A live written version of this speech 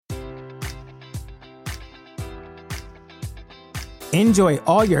Enjoy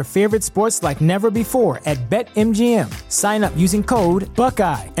all your favorite sports like never before at BetMGM. Sign up using code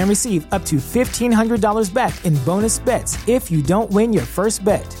Buckeye and receive up to $1,500 back in bonus bets if you don't win your first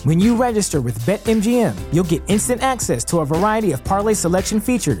bet. When you register with BetMGM, you'll get instant access to a variety of parlay selection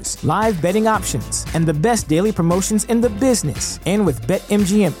features, live betting options, and the best daily promotions in the business. And with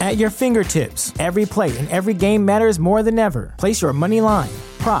BetMGM at your fingertips, every play and every game matters more than ever. Place your money line,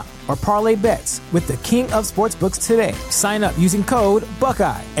 prop, or parlay bets with the king of sportsbooks today. Sign up using code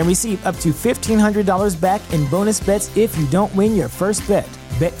Buckeye and receive up to $1,500 back in bonus bets if you don't win your first bet.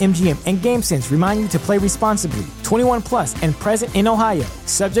 BetMGM and GameSense remind you to play responsibly. 21 plus and present in Ohio,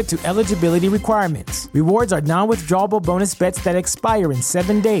 subject to eligibility requirements. Rewards are non-withdrawable bonus bets that expire in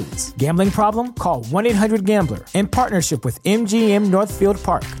 7 days. Gambling problem? Call 1-800-GAMBLER. In partnership with MGM Northfield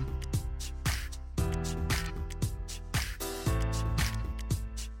Park.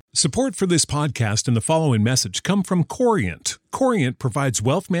 Support for this podcast and the following message come from Corient. Corient provides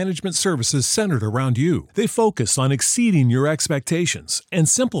wealth management services centered around you. They focus on exceeding your expectations and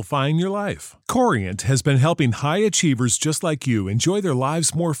simplifying your life. Corient has been helping high achievers just like you enjoy their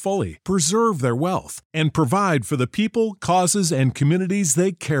lives more fully, preserve their wealth, and provide for the people, causes, and communities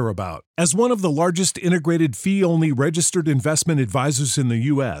they care about. As one of the largest integrated fee-only registered investment advisors in the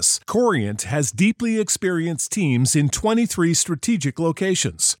U.S., Corient has deeply experienced teams in 23 strategic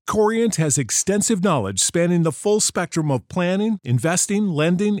locations. Corient has extensive knowledge spanning the full spectrum of planning, investing,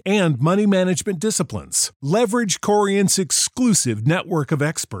 lending, and money management disciplines. Leverage Corient's exclusive network of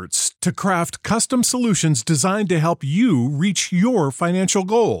experts to craft custom solutions designed to help you reach your financial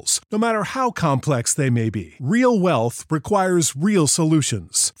goals, no matter how complex they may be. Real wealth requires real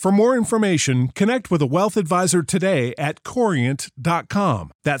solutions. For more information, connect with a wealth advisor today at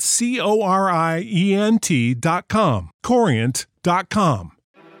Corient.com. That's Corient.com. Corient.com.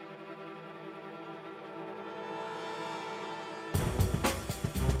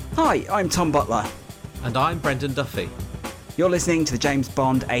 Hi, I'm Tom Butler. And I'm Brendan Duffy. You're listening to the James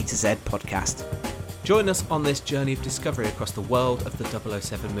Bond A to Z podcast. Join us on this journey of discovery across the world of the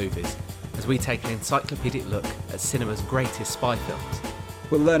 007 movies as we take an encyclopedic look at cinema's greatest spy films.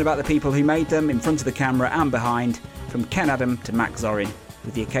 We'll learn about the people who made them in front of the camera and behind, from Ken Adam to Max Zorin,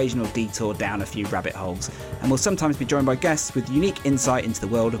 with the occasional detour down a few rabbit holes. And we'll sometimes be joined by guests with unique insight into the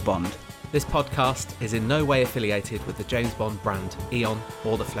world of Bond. This podcast is in no way affiliated with the James Bond brand, Eon,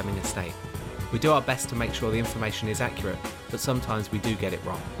 or the Fleming estate. We do our best to make sure the information is accurate, but sometimes we do get it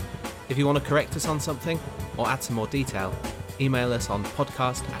wrong. If you want to correct us on something, or add some more detail, email us on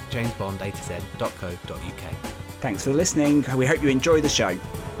podcast@jamesbondatz.co.uk. Thanks for listening. We hope you enjoy the show.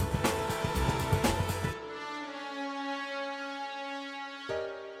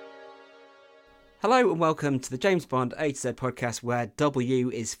 Hello and welcome to the James Bond A to Z podcast, where W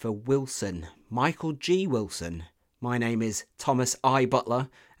is for Wilson, Michael G. Wilson. My name is Thomas I. Butler,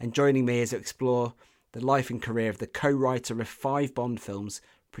 and joining me is to explore the life and career of the co-writer of 5 Bond films,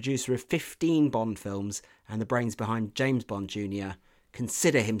 producer of 15 Bond films, and the brains behind James Bond Jr.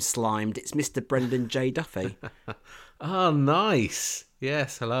 Consider him slimed. It's Mr. Brendan J. Duffy. Oh, nice.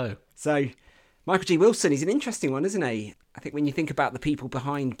 Yes, hello. So, Michael G. Wilson, he's an interesting one, isn't he? I think when you think about the people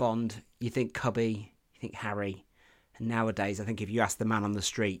behind Bond, you think Cubby, you think Harry. And nowadays, I think if you ask the man on the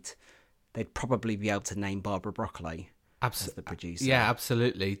street, they'd probably be able to name Barbara Broccoli as the producer. Yeah,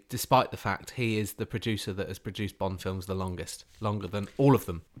 absolutely. Despite the fact he is the producer that has produced Bond films the longest, longer than all of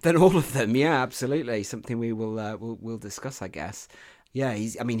them. Yeah, absolutely. Something we will we'll discuss, I guess. Yeah,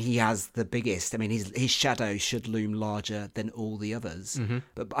 he has the biggest. I mean, his shadow should loom larger than all the others. Mm-hmm.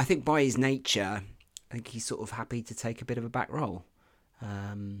 But I think by his nature, I think he's sort of happy to take a bit of a back role,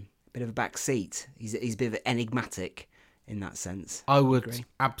 a bit of a back seat. He's a bit of enigmatic in that sense. I would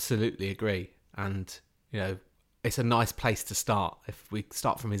absolutely agree. And, it's a nice place to start. If we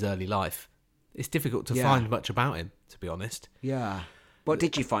start from his early life, it's difficult to find much about him, to be honest. Yeah. What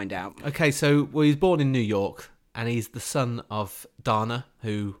did you find out? Okay, so he was born in New York, and he's the son of Dana,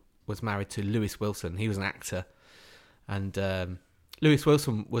 who was married to Lewis Wilson. He was an actor. And Lewis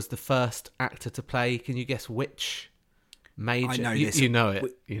Wilson was the first actor to play, can you guess which major? I know this. You know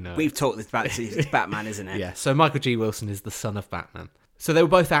it. We've talked this about it's Batman, isn't it? Yeah, so Michael G. Wilson is the son of Batman. So they were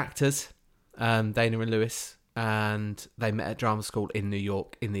both actors, Dana and Lewis, and they met at drama school in New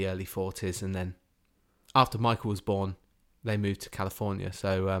York in the early 40s. And then after Michael was born, they moved to California.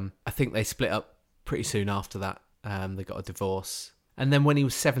 So I think they split up pretty soon after that. They got a divorce. And then when he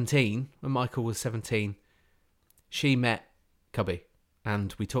was 17, when Michael was 17, she met Cubby.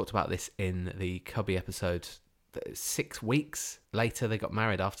 And we talked about this in the Cubby episode. 6 weeks later, they got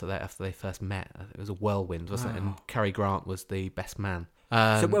married after they first met. It was a whirlwind, wasn't it? And Cary Grant was the best man.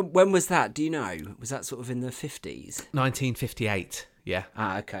 So when was that? Do you know? Was that sort of in the 50s? 1958. Yeah.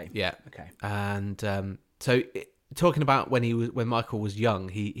 Okay. Yeah. Okay. And talking about when Michael was young,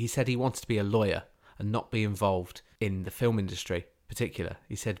 he said he wanted to be a lawyer and not be involved in the film industry, particular.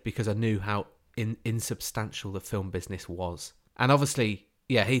 He said because I knew how insubstantial the film business was, and obviously,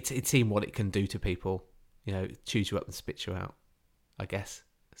 yeah, he'd seen what it can do to people. You know, chews you up and spits you out, I guess.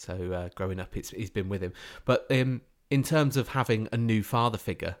 So growing up, he's been with him. But in terms of having a new father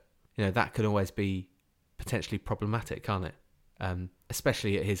figure, you know, that can always be potentially problematic, can't it?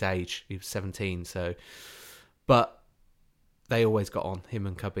 Especially at his age, he was 17. So, but they always got on, him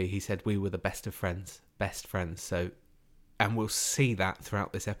and Cubby. He said we were the best friends. So, and we'll see that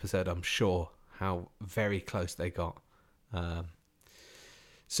throughout this episode, I'm sure, how very close they got.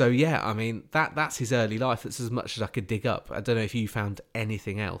 So yeah, I mean, that's his early life. That's as much as I could dig up. I don't know if you found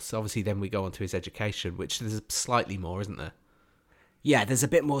anything else. Obviously, then we go on to his education, which there's slightly more, isn't there? Yeah, there's a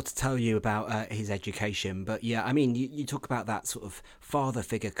bit more to tell you about his education. But yeah, I mean, you talk about that sort of father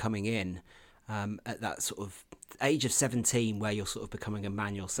figure coming in at that sort of age of 17 where you're sort of becoming a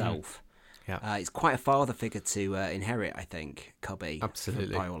man yourself. Yeah. It's quite a father figure to inherit, I think, Cubby.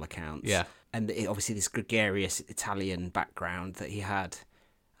 Absolutely. By all accounts. Yeah. And obviously this gregarious Italian background that he had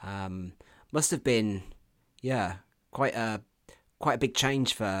must have been, yeah, quite a big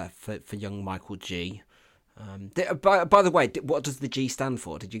change for young Michael G. By the way, what does the G stand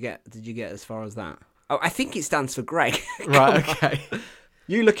for? Did you get as far as that? Oh, I think it stands for Greg. Right. Okay.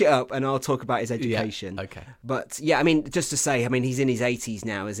 You look it up, and I'll talk about his education. Yeah, okay. But yeah, I mean, just to say, I mean, he's in his 80s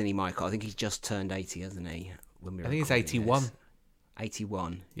now, isn't he, Michael? I think he's just turned 80, hasn't he? I think he's 81.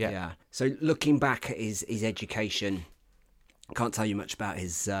 81. Yeah. So looking back at his education, I can't tell you much about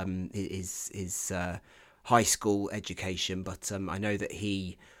his high school education, but I know that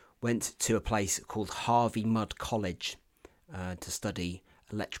he went to a place called Harvey Mudd College to study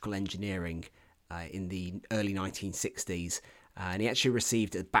electrical engineering in the early 1960s. And he actually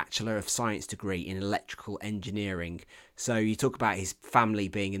received a Bachelor of Science degree in electrical engineering. So you talk about his family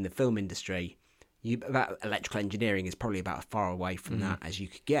being in the film industry. About electrical engineering is probably about as far away from that as you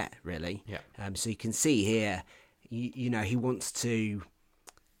could get, really. Yeah. So you can see here, you know, he wants to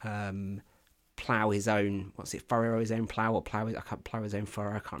plough his own, furrow his own plough or plough his own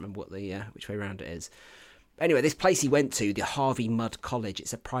furrow. I can't remember what which way around it is. Anyway, this place he went to, the Harvey Mudd College,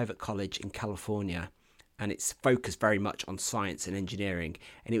 it's a private college in California, and it's focused very much on science and engineering.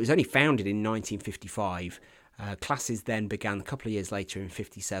 And it was only founded in 1955. Classes then began a couple of years later in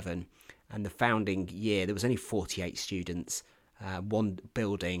 57. And the founding year, there was only 48 students, one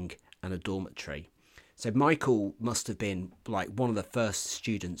building and a dormitory. So Michael must have been like one of the first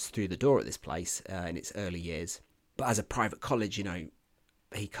students through the door at this place in its early years. But as a private college, you know,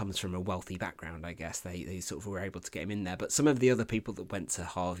 he comes from a wealthy background, I guess. They sort of were able to get him in there. But some of the other people that went to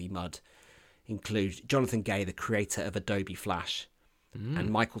Harvey Mudd include Jonathan Gay, the creator of Adobe Flash, and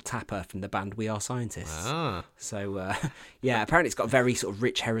Michael Tapper from the band We Are Scientists. So, yeah, apparently it's got a very sort of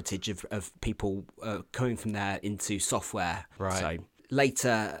rich heritage of people coming from there into software. Right. So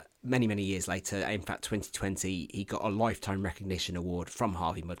later, many years later, in fact 2020, he got a Lifetime Recognition Award from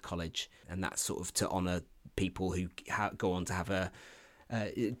Harvey Mudd College, and that's sort of to honour people who go on to have a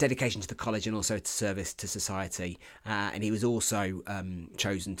dedication to the college and also to service to society. And he was also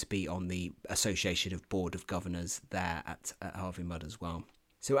chosen to be on the Association of Board of Governors there at Harvey Mudd as well.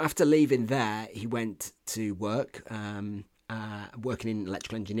 So after leaving there, he went to work, working in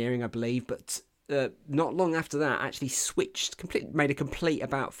electrical engineering, I believe, but not long after that, actually made a complete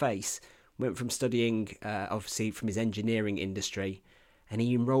about face, went from studying, obviously, from his engineering industry, and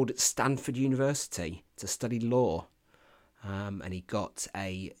he enrolled at Stanford University to study law. And he got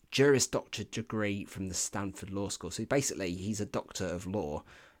a Juris Doctor degree from the Stanford Law School. So basically, he's a doctor of law.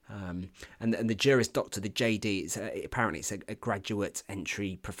 And the Juris Doctor, the JD, apparently it's a graduate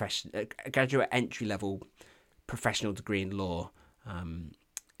entry level professional degree in law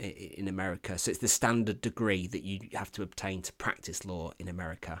in America. So it's the standard degree that you have to obtain to practice law in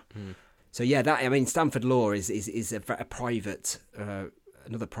America. So yeah, Stanford Law is a private.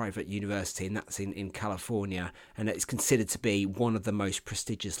 Another private university, and that's in California, and it's considered to be one of the most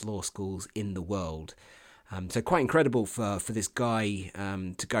prestigious law schools in the world. So quite incredible for this guy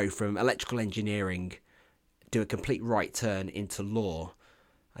to go from electrical engineering, do a complete right turn into law.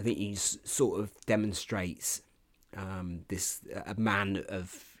 I think he sort of demonstrates a man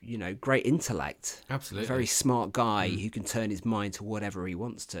of, you know, great intellect. Absolutely. A very smart guy who can turn his mind to whatever he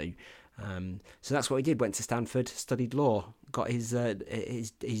wants to. So that's what he did. Went to Stanford, studied law, got his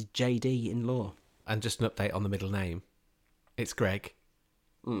JD in law. And just an update on the middle name. It's Greg.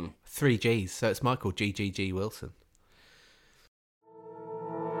 3 G's, so it's Michael G. Wilson.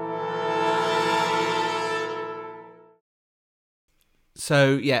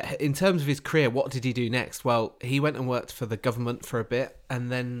 So, yeah, in terms of his career, what did he do next? Well, he went and worked for the government for a bit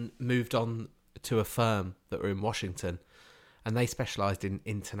and then moved on to a firm that were in Washington, and they specialised in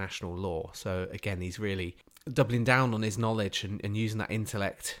international law. So, again, he's really doubling down on his knowledge and using that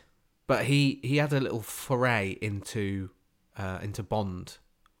intellect. But he had a little foray into Bond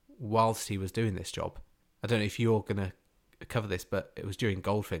whilst he was doing this job. I don't know if you're going to cover this, but it was during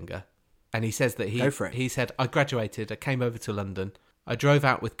Goldfinger. And he says that he said, I graduated, I came over to London, I drove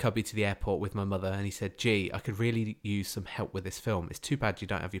out with Cubby to the airport with my mother, and he said, gee, I could really use some help with this film. It's too bad you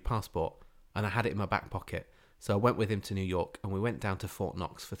don't have your passport. And I had it in my back pocket. So I went with him to New York, and we went down to Fort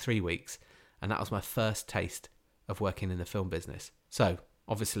Knox for 3 weeks. And that was my first taste of working in the film business. So,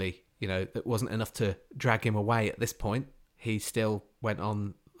 obviously, it wasn't enough to drag him away at this point. He still went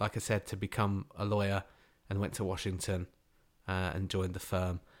on, like I said, to become a lawyer and went to Washington and joined the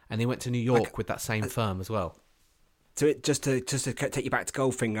firm. And he went to New York with that same firm as well. So just to take you back to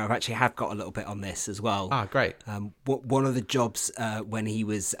Goldfinger, I have got a little bit on this as well. Ah, great. One of the jobs when he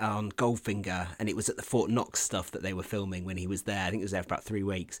was on Goldfinger, and it was at the Fort Knox stuff that they were filming when he was there. I think he was there for about 3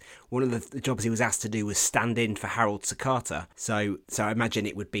 weeks. One of the jobs he was asked to do was stand in for Harold Sakata. So I imagine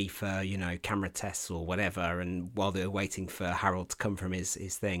it would be for, camera tests or whatever, and while they were waiting for Harold to come from his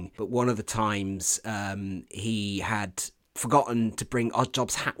thing. But one of the times he had forgotten to bring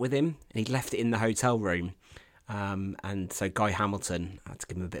Oddjob's hat with him, and he'd left it in the hotel room. And so Guy Hamilton had to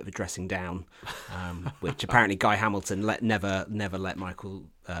give him a bit of a dressing down, which apparently Guy Hamilton never let Michael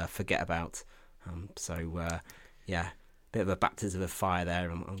forget about. Bit of a baptism of fire there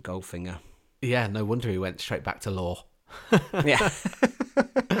on Goldfinger. Yeah, no wonder he went straight back to law. Yeah.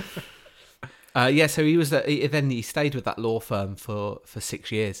 So he was. Then he stayed with that law firm for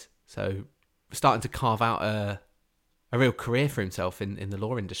 6 years. So starting to carve out a real career for himself in the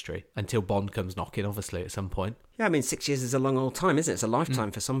law industry until Bond comes knocking, obviously, at some point. Yeah, 6 years is a long old time, isn't it? It's a lifetime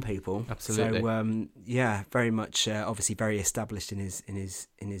for some people. Absolutely. So, very much, obviously, very established in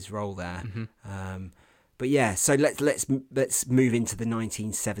his role there. Mm-hmm. So let's move into the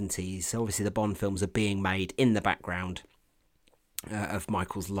 1970s. So obviously, the Bond films are being made in the background of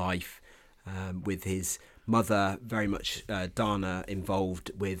Michael's life, with his mother very much Dana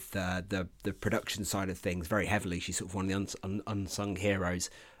involved with the production side of things very heavily. She's sort of one of the unsung heroes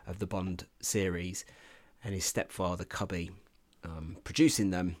of the Bond series, and his stepfather Cubby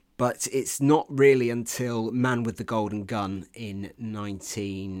producing them. But it's not really until Man with the Golden Gun in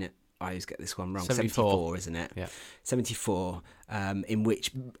I always get this one wrong. 74, isn't it? Yeah. 74, in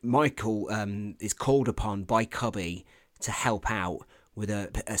which Michael is called upon by Cubby to help out with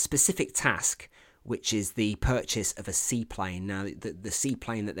a specific task, which is the purchase of a seaplane. Now, the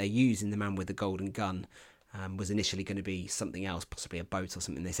seaplane that they use in The Man with the Golden Gun was initially going to be something else, possibly a boat or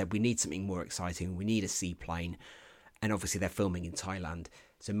something. They said, we need something more exciting. We need a seaplane. And obviously they're filming in Thailand.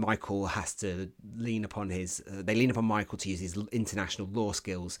 So Michael has to lean upon Michael to use his international law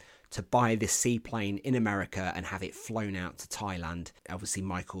skills to buy this seaplane in America and have it flown out to Thailand. Obviously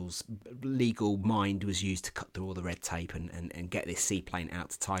Michael's legal mind was used to cut through all the red tape and get this seaplane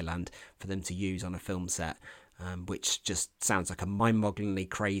out to Thailand for them to use on a film set, which just sounds like a mind-bogglingly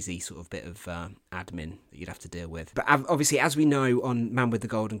crazy sort of bit of admin that you'd have to deal with. But obviously, as we know on Man with the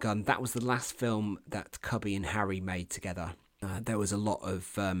Golden Gun, that was the last film that Cubby and Harry made together. There was a lot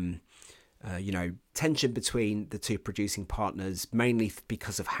of, tension between the two producing partners, mainly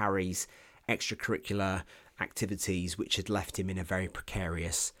because of Harry's extracurricular activities, which had left him in a very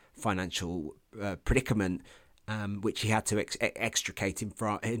precarious financial predicament, which he had to extricate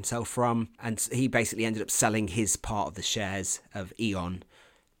himself from. And he basically ended up selling his part of the shares of Eon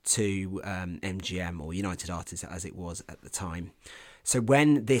to MGM, or United Artists as it was at the time. So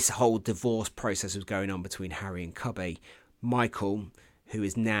when this whole divorce process was going on between Harry and Cubby, Michael, who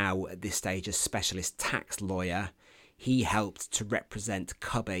is now at this stage a specialist tax lawyer, he helped to represent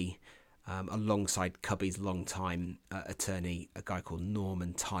Cubby alongside Cubby's longtime attorney, a guy called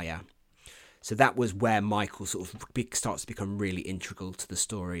Norman Tyre. So that was where Michael sort of starts to become really integral to the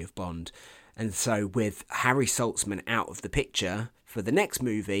story of Bond. And so with Harry Saltzman out of the picture for the next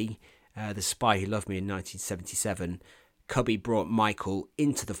movie, The Spy Who Loved Me in 1977, Cubby brought Michael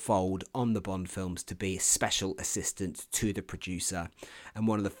into the fold on the Bond films to be a special assistant to the producer. And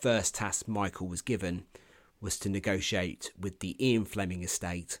one of the first tasks Michael was given was to negotiate with the Ian Fleming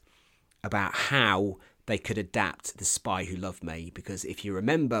estate about how they could adapt The Spy Who Loved Me. Because if you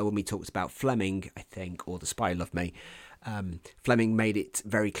remember when we talked about Fleming, I think, or The Spy Who Loved Me, Fleming made it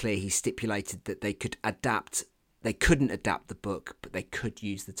very clear, he stipulated that they couldn't adapt the book, but they could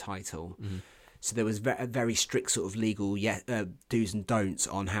use the title. Mm-hmm. So there was a very strict sort of legal do's and don'ts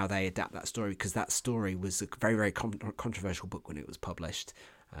on how they adapt that story, because that story was a very, very controversial book when it was published.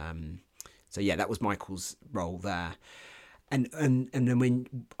 So yeah, that was Michael's role there. And then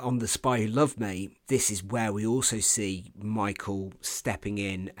when on The Spy Who Loved Me, this is where we also see Michael stepping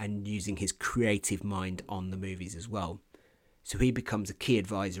in and using his creative mind on the movies as well. So he becomes a key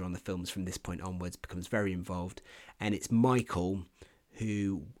advisor on the films from this point onwards, becomes very involved. And it's Michael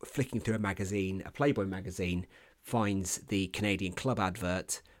who, flicking through a Playboy magazine, finds the Canadian Club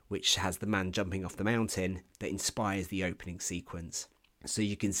advert, which has the man jumping off the mountain, that inspires the opening sequence. So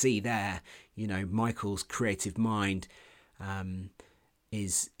you can see there, Michael's creative mind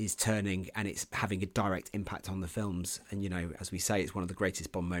is turning, and it's having a direct impact on the films. And as we say, it's one of the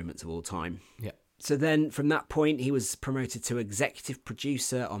greatest Bond moments of all time. Yeah. So then from that point he was promoted to executive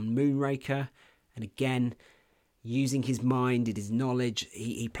producer on Moonraker, and again, using his mind and his knowledge,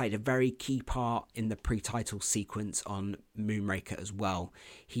 he played a very key part in the pre-title sequence on Moonraker as well.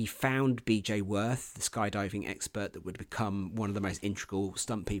 He found BJ Worth, the skydiving expert that would become one of the most integral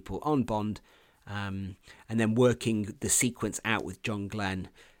stunt people on Bond, and then working the sequence out with John Glenn.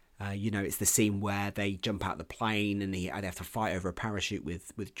 It's the scene where they jump out the plane and they have to fight over a parachute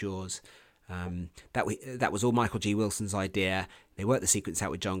with Jaws. That was all Michael G. Wilson's idea. They worked the sequence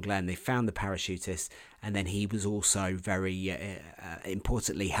out with John Glenn. They found the parachutist, and then he was also very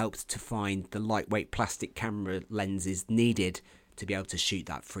importantly helped to find the lightweight plastic camera lenses needed to be able to shoot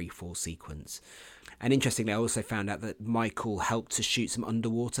that free fall sequence. And interestingly, I also found out that Michael helped to shoot some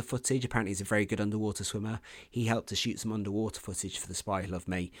underwater footage. Apparently he's a very good underwater swimmer. He helped to shoot some underwater footage for The Spy Who Loved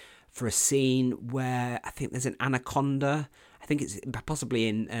Me, for a scene where I think there's an anaconda. I think it's possibly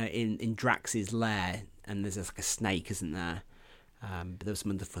in Drax's lair, and there's like a snake, isn't there? But there was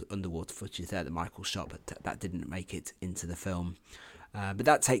some underwater footage there that Michael shot, but that didn't make it into the film. But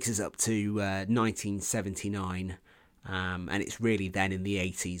that takes us up to 1979, and it's really then in the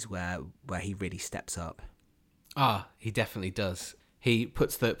 80s where he really steps up. He definitely does. He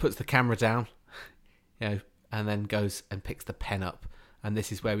puts the camera down, and then goes and picks the pen up, and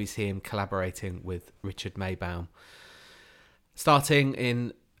this is where we see him collaborating with Richard Maybaum. Starting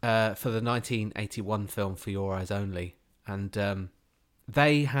in for the 1981 film For Your Eyes Only, and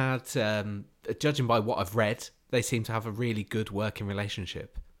they had, judging by what I've read, they seem to have a really good working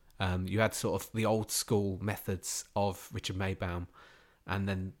relationship. You had sort of the old school methods of Richard Maybaum, and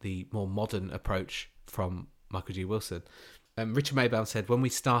then the more modern approach from Michael G. Wilson. Richard Maybaum said, when we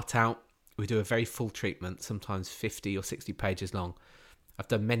start out, we do a very full treatment, sometimes 50 or 60 pages long. I've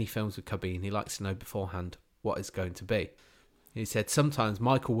done many films with Cubby, and he likes to know beforehand what it's going to be. He said, sometimes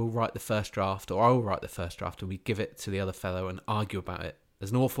Michael will write the first draft, or I'll write the first draft, and we give it to the other fellow and argue about it.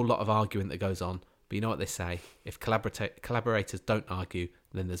 There's an awful lot of arguing that goes on, but you know what they say, if collaborators don't argue,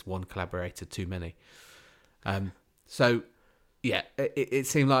 then there's one collaborator too many. So, yeah, it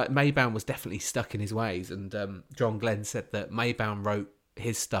seemed like Maybaum was definitely stuck in his ways, and John Glenn said that Maybaum wrote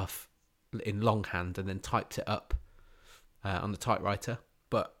his stuff in longhand and then typed it up on the typewriter,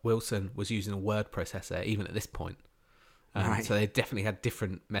 but Wilson was using a word processor even at this point. Right. So they definitely had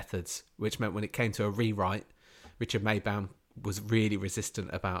different methods, which meant when it came to a rewrite, Richard Maybaum was really resistant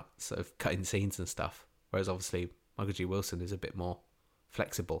about sort of cutting scenes and stuff, whereas obviously Michael G. Wilson is a bit more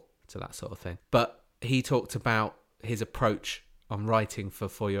flexible to that sort of thing. But he talked about his approach on writing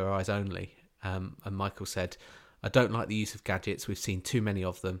for Your Eyes Only, and Michael said, I don't like the use of gadgets. We've seen too many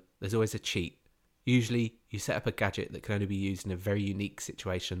of them. There's always a cheat. Usually you set up a gadget that can only be used in a very unique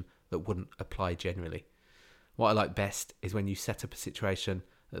situation that wouldn't apply generally. What I like best is when you set up a situation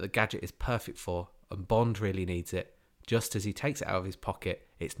that the gadget is perfect for, and Bond really needs it. Just as he takes it out of his pocket,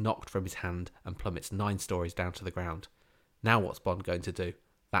 it's knocked from his hand and plummets 9 stories down to the ground. Now what's Bond going to do?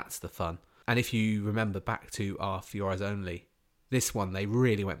 That's the fun. And if you remember back to our For Your Eyes Only, this one, they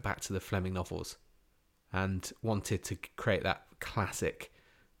really went back to the Fleming novels and wanted to create that classic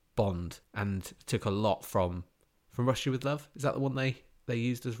Bond, and took a lot from Russia With Love. Is that the one they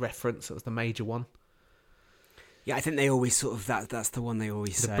used as reference? That was the major one. Yeah, I think they always sort of that's the one they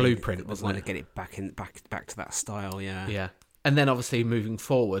always say. The blueprint, they want to get it back to that style. Yeah. Yeah, and then obviously moving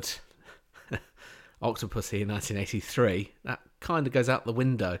forward, Octopussy in 1983, that kind of goes out the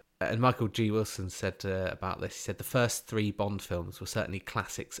window. And Michael G. Wilson said about this, he said, the first 3 Bond films were certainly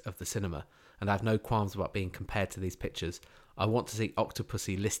classics of the cinema, and I have no qualms about being compared to these pictures. I want to see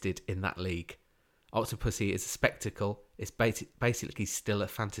Octopussy listed in that league. Octopussy is a spectacle. It's basically still a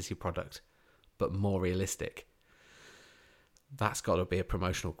fantasy product, but more realistic. That's got to be a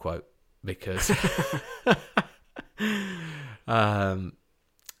promotional quote, because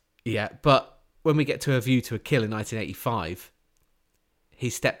yeah, but when we get to A View to a Kill in 1985, he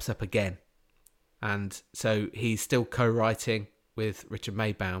steps up again, And so he's still co-writing with Richard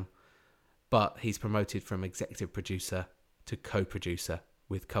Maybaum, but he's promoted from executive producer to co-producer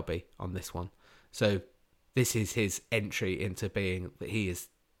with Cubby on this one. So this is his entry into being that he is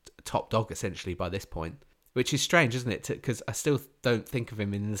top dog essentially by this point, which is strange, isn't it? Because I still don't think of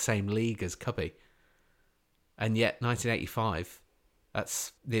him in the same league as Cubby. And yet 1985,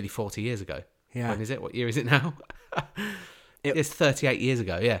 that's nearly 40 years ago. Yeah. When is it? What year is it now? It's 38 years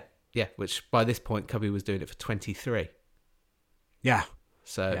ago, yeah. Yeah, which by this point, Cubby was doing it for 23. Yeah.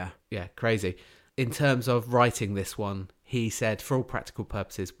 So, yeah, crazy. In terms of writing this one, he said, for all practical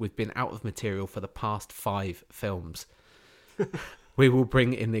purposes, we've been out of material for the past 5 films. We will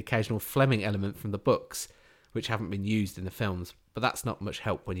bring in the occasional Fleming element from the books, which haven't been used in the films, but that's not much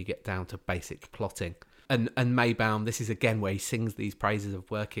help when you get down to basic plotting. And Maybaum, this is again where he sings these praises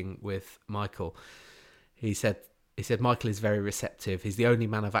of working with Michael. He said, Michael is very receptive. He's the only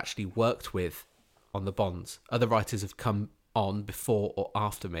man I've actually worked with on the Bonds. Other writers have come on before or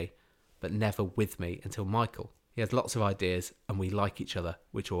after me, but never with me until Michael. He has lots of ideas and we like each other,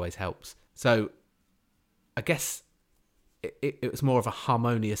 which always helps. So I guess it was more of a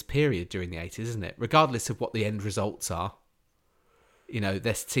harmonious period during the 80s, isn't it? Regardless of what the end results are. You know,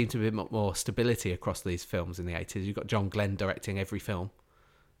 there seemed to be a bit more stability across these films in the 80s. You've got John Glenn directing every film.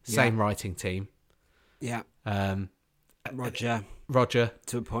 Same writing team. Yeah. Roger.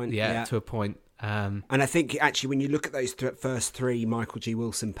 To a point. Yeah, to a point. And I think, actually, when you look at those first 3 Michael G.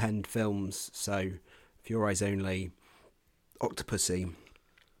 Wilson penned films, so For Your Eyes Only, Octopussy,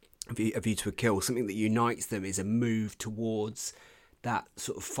 A View to a Kill, something that unites them is a move towards that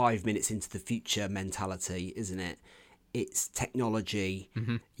sort of 5 minutes into the future mentality, isn't it? It's technology.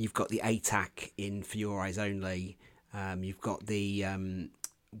 Mm-hmm. You've got the ATAC in For Your Eyes Only. You've got the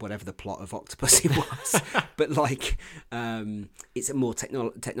whatever the plot of Octopussy was, but like it's a more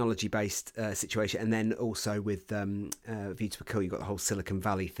technology based situation. And then also with View to a Kill, you've got the whole Silicon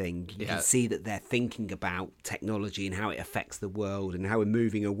Valley thing. You can see that they're thinking about technology and how it affects the world and how we're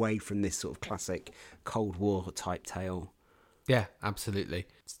moving away from this sort of classic Cold War type tale. Yeah, absolutely.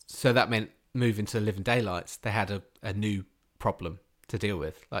 So that meant moving to Living Daylights, they had a new problem to deal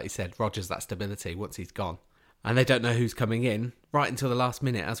with. Like you said, Roger's that stability once he's gone. And they don't know who's coming in right until the last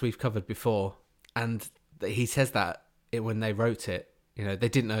minute, as we've covered before. And he says that when they wrote it, you know, they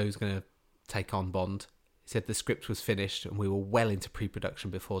didn't know who was going to take on Bond. He said the script was finished and we were well into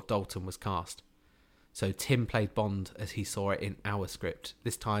pre-production before Dalton was cast. So Tim played Bond as he saw it in our script.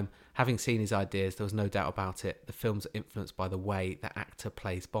 This time, having seen his ideas, there was no doubt about it. The films are influenced by the way the actor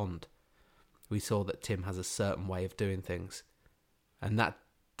plays Bond. We saw that Tim has a certain way of doing things. And that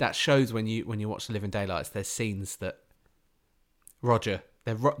shows when you watch The Living Daylights, there's scenes that Roger,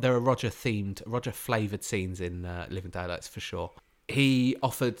 there are Roger-themed, Roger-flavoured scenes in Living Daylights for sure. He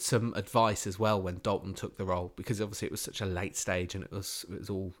offered some advice as well when Dalton took the role, because obviously it was such a late stage and it was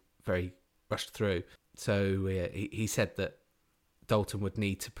all very rushed through. So he said that Dalton would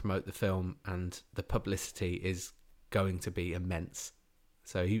need to promote the film and the publicity is going to be immense.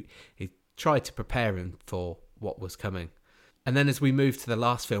 So he tried to prepare him for what was coming. And then as we move to the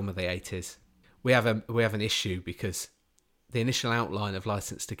last film of the 80s, we have an issue, because the initial outline of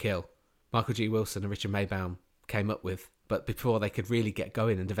Licence to Kill, Michael G. Wilson and Richard Maybaum came up with, but before they could really get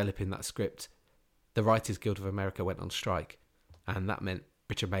going and developing that script, the Writers Guild of America went on strike, and that meant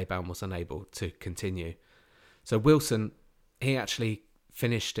Richard Maybaum was unable to continue. So Wilson, he actually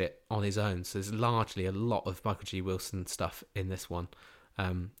finished it on his own, so there's largely a lot of Michael G. Wilson stuff in this one.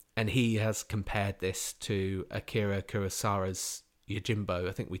 And he has compared this to Akira Kurosawa's Yojimbo.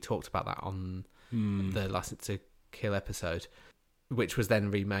 I think we talked about that on the Licence to Kill episode, which was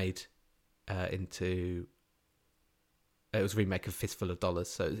then remade into... It was a remake of Fistful of Dollars.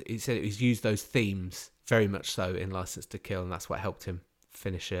 So he said he's used those themes very much so in Licence to Kill, and that's what helped him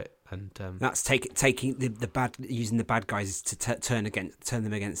finish it. And that's taking the bad, using the bad guys to turn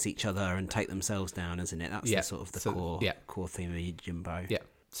them against each other and take themselves down, isn't it? That's the sort of the core theme of Yojimbo. Yeah.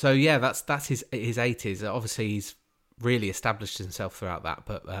 So yeah, that's his 80s. Obviously, he's really established himself throughout that.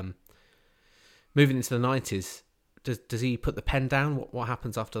 But moving into the 90s, does he put the pen down? What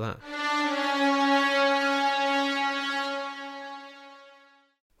happens after that?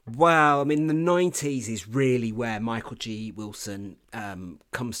 Well, I mean, the 90s is really where Michael G. Wilson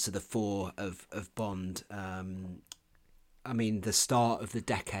comes to the fore of Bond. I mean, the start of the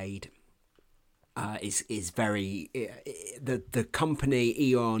decade is very... The company,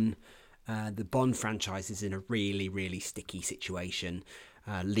 Eon, the Bond franchise is in a really, really sticky situation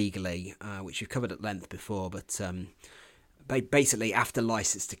legally, which we've covered at length before, but... basically, after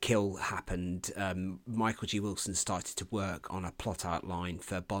Licence to Kill happened, Michael G. Wilson started to work on a plot outline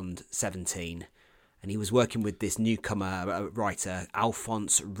for Bond 17, and he was working with this newcomer writer,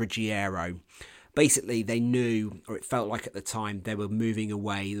 Alphonse Ruggiero. Basically, they knew, or it felt like at the time, they were moving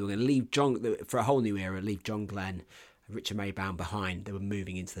away. They were going to leave for a whole new era, leave John Glenn, Richard Maybaum behind. They were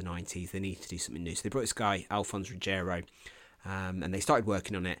moving into the 90s. They needed to do something new. So they brought this guy, Alphonse Ruggiero, and they started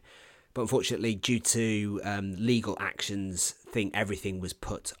working on it. But unfortunately, due to legal actions, everything was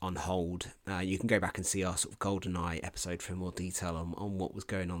put on hold. You can go back and see our sort of GoldenEye episode for more detail on what was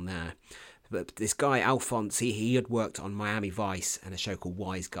going on there. But this guy, Alphonse, he had worked on Miami Vice and a show called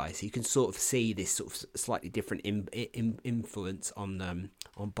Wise Guys. So you can sort of see this sort of slightly different influence on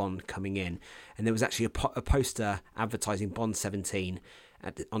Bond coming in. And there was actually a poster advertising Bond 17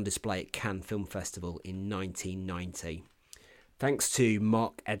 on display at Cannes Film Festival in 1990. Thanks to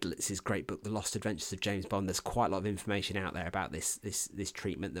Mark Edlitz's great book, The Lost Adventures of James Bond, there's quite a lot of information out there about this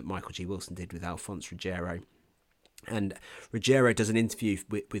treatment that Michael G. Wilson did with Alphonse Ruggiero. And Ruggiero does an interview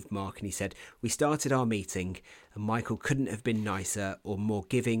with Mark, and he said, "We started our meeting, and Michael couldn't have been nicer or more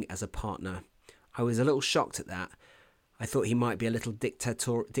giving as a partner. I was a little shocked at that. I thought he might be a little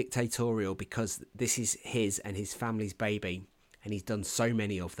dictatorial because this is his and his family's baby, and he's done so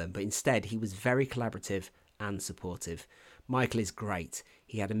many of them. But instead, he was very collaborative and supportive. Michael is great.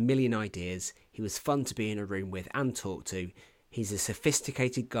 He had a million ideas. He was fun to be in a room with and talk to. He's a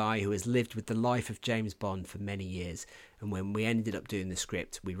sophisticated guy who has lived with the life of James Bond for many years. And when we ended up doing the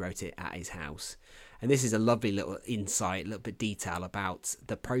script, we wrote it at his house." And this is a lovely little insight, a little bit of detail about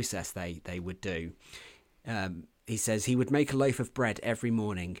the process they would do. He says he would make a loaf of bread every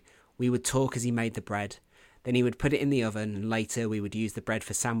morning. We would talk as he made the bread. Then he would put it in the oven, and later we would use the bread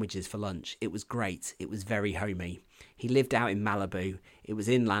for sandwiches for lunch. It was great. It was very homey. He lived out in Malibu. It was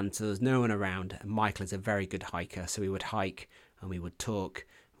inland, so there was no one around, and Michael is a very good hiker, so we would hike, and we would talk.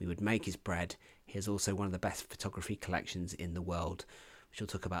 We would make his bread. He has also one of the best photography collections in the world, which we'll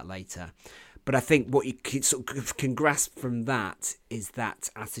talk about later. But I think what you can grasp from that is that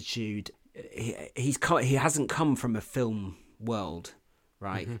attitude. He hasn't come from a film world,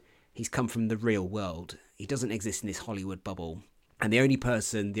 right? Mm-hmm. He's come from the real world. He doesn't exist in this Hollywood bubble. And the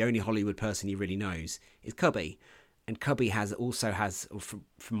only Hollywood person he really knows is Cubby. And Cubby also has,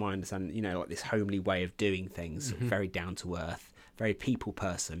 from my understanding, like this homely way of doing things, mm-hmm. very down to earth, very people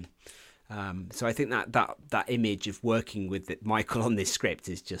person. So I think that image of working with Michael on this script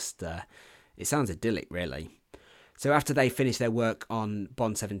is just, it sounds idyllic, really. So after they finished their work on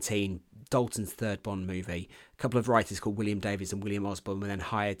Bond 17, Dalton's third Bond movie, a couple of writers called William Davies and William Osborne were then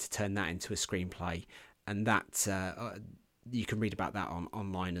hired to turn that into a screenplay. And that you can read about that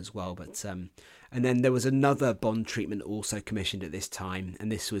online as well. But and then there was another Bond treatment also commissioned at this time,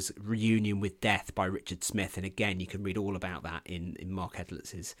 and this was Reunion with Death by Richard Smith. And again, you can read all about that in Mark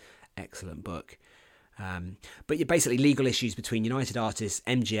Edlitz's excellent book. But basically, legal issues between United Artists,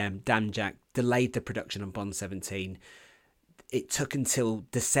 MGM, Danjaq delayed the production on Bond 17. It took until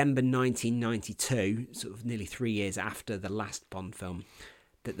December 1992, sort of nearly 3 years after the last Bond film,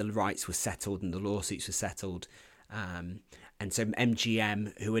 that the rights were settled and the lawsuits were settled. And so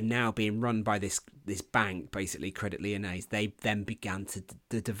MGM, who are now being run by this bank, basically Credit Lyonnais, they then began to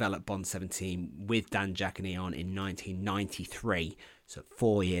develop Bond 17 with Danjaq and Eon in 1993. So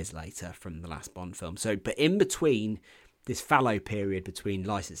 4 years later from the last Bond film. But in between this fallow period between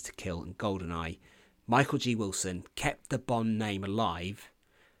Licence to Kill and GoldenEye, Michael G. Wilson kept the Bond name alive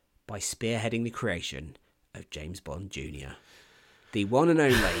by spearheading the creation of James Bond Jr., the one and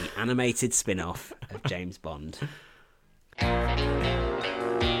only animated spin-off of James Bond. Bond.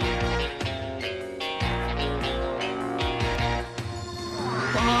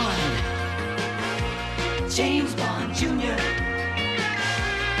 James Bond Jr.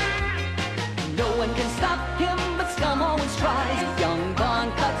 No one can stop him, but scum always tries. Young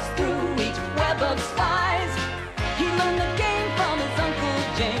Bond cuts through each web of spies. He learned the game from his Uncle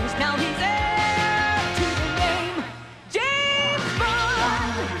James. Now he's heir to the name James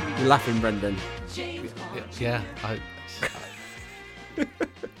Bond. You're laughing, Brendan. Yeah.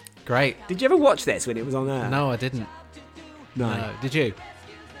 Great. Did you ever watch this when it was on air? No, I didn't. No. Did you?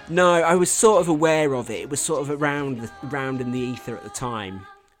 No, I was sort of aware of it. It was sort of around in the ether at the time.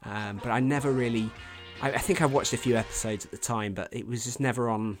 But I never really... I think I watched a few episodes at the time, but it was just never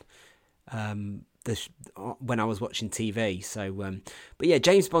on when I was watching TV. So, but yeah,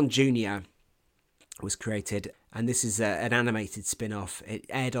 James Bond Jr. was created, and this is an animated spin-off. It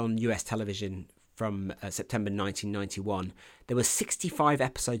aired on US television from September 1991. There were 65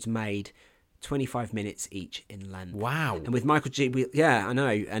 episodes made, 25 minutes each in length. Wow. And with Michael G... Yeah, I know.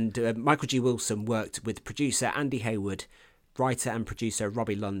 And Michael G. Wilson worked with producer Andy Hayward, writer and producer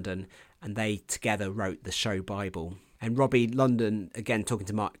Robbie London, and they together wrote the show Bible. And Robbie London, again talking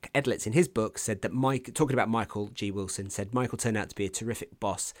to Mark Edlitz in his book, said that talking about Michael G. Wilson, said Michael turned out to be a terrific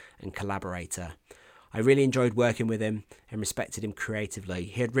boss and collaborator. I really enjoyed working with him and respected him creatively.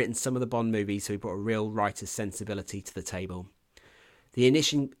 He had written some of the Bond movies, so he brought a real writer's sensibility to the table. The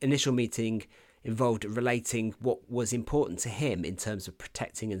initial meeting involved relating what was important to him in terms of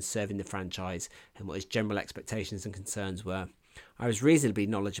protecting and serving the franchise and what his general expectations and concerns were. I was reasonably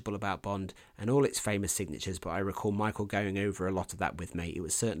knowledgeable about Bond and all its famous signatures, but I recall Michael going over a lot of that with me. It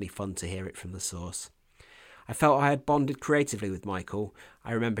was certainly fun to hear it from the source. I felt I had bonded creatively with Michael.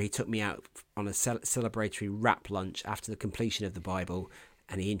 I remember he took me out on a celebratory wrap lunch after the completion of the Bible,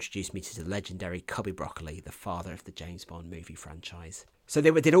 and he introduced me to the legendary Cubby Broccoli, the father of the James Bond movie franchise. So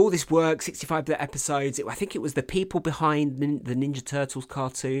they did all this work, 65 episodes. I think it was the people behind the Ninja Turtles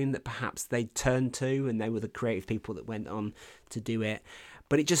cartoon that perhaps they turned to, and they were the creative people that went on to do it.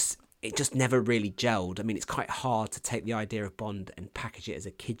 But it just never really gelled. I mean, it's quite hard to take the idea of Bond and package it as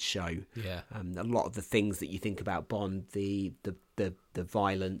a kids show. Yeah. A lot of the things that you think about Bond, the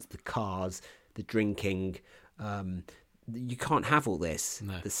violence, the cars, the drinking, you can't have all this.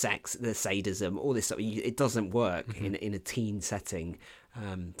 No. The sex, the sadism, all this stuff. It doesn't work in a teen setting.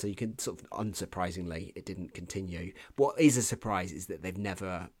 So you can sort of, unsurprisingly, it didn't continue. What is a surprise is that they've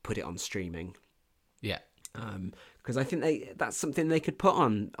never put it on streaming. Yeah. Because I think that's something they could put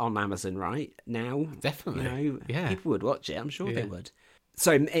on Amazon right now. Definitely. Yeah. People would watch it. I'm sure they would.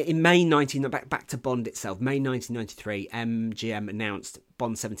 So in May back to Bond itself, May 1993, MGM announced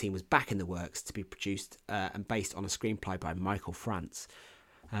Bond 17 was back in the works to be produced and based on a screenplay by Michael France.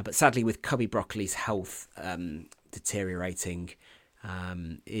 But sadly, with Cubby Broccoli's health deteriorating,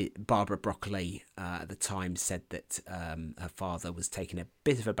 Barbara Broccoli at the time said that her father was taking a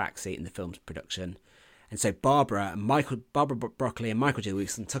bit of a backseat in the film's production. And so Barbara Broccoli and Michael G.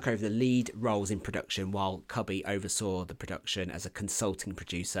 Wilson took over the lead roles in production, while Cubby oversaw the production as a consulting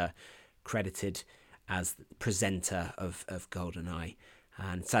producer, credited as presenter of GoldenEye.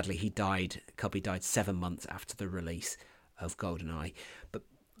 And sadly, Cubby died 7 months after the release of GoldenEye. But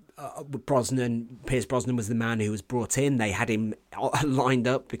Pierce Brosnan was the man who was brought in. They had him lined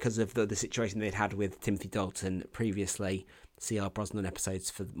up because of the situation they'd had with Timothy Dalton previously. See our Brosnan episodes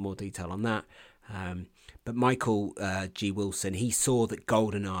for more detail on that. But Michael G. Wilson, he saw that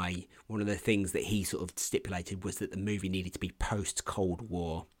GoldenEye, one of the things that he sort of stipulated was that the movie needed to be post-Cold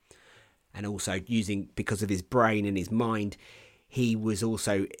War. And also because of his brain and his mind, he was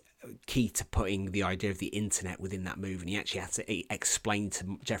also key to putting the idea of the internet within that movie. And he actually had to explain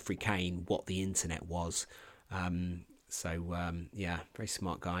to Jeffrey Kane what the internet was. Very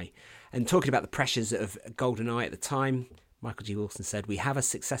smart guy. And talking about the pressures of GoldenEye at the time, Michael G. Wilson said, "We have a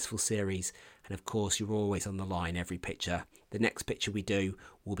successful series, and of course you're always on the line every picture. The next picture we do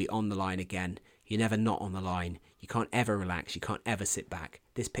will be on the line again. You're never not on the line. You can't ever relax. You can't ever sit back.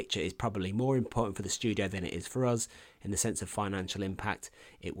 This picture is probably more important for the studio than it is for us in the sense of financial impact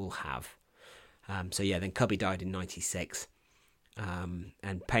it will have." Then Cubby died in 96.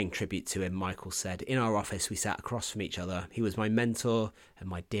 And paying tribute to him, Michael said, "In our office we sat across from each other. He was my mentor and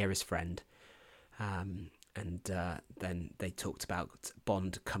my dearest friend." Then they talked about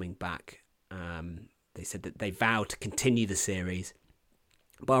Bond coming back. They said that they vowed to continue the series.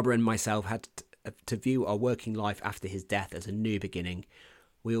 Barbara and myself had to view our working life after his death as a new beginning.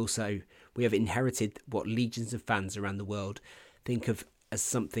 We have inherited what legions of fans around the world think of as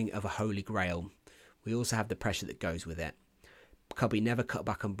something of a holy grail. We also have the pressure that goes with it. Cubby never cut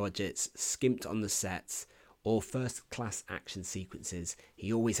back on budgets, skimped on the sets, or first-class action sequences.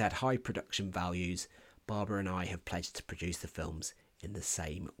 He always had high production values. Barbara and I have pledged to produce the films in the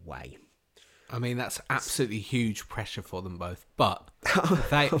same way. I mean, that's absolutely huge pressure for them both. But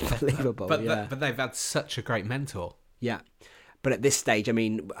unbelievable. But they've had such a great mentor. Yeah. But at this stage, I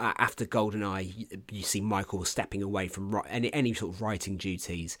mean, after GoldenEye, you see Michael stepping away from any sort of writing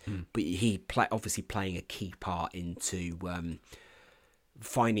duties, but he obviously playing a key part into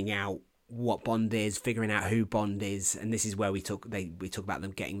finding out what Bond is, figuring out who Bond is, and this is where we talk about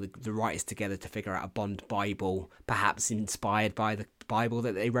them getting the writers together to figure out a Bond Bible, perhaps inspired by the Bible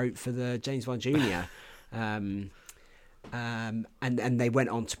that they wrote for the James Bond Jr. And they went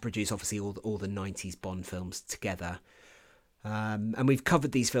on to produce obviously all the 90s Bond films together. And we've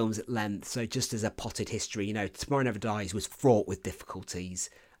covered these films at length, so just as a potted history, Tomorrow Never Dies was fraught with difficulties.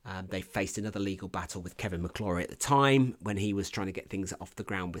 They faced another legal battle with Kevin McClory at the time when he was trying to get things off the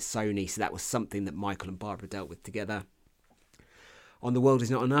ground with Sony, so that was something that Michael and Barbara dealt with together. On The World Is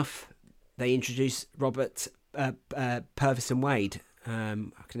Not Enough, they introduced Robert Purvis and Wade.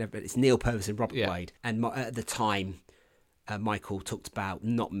 It's Neil Purvis and Robert Wade. And at the time, Michael talked about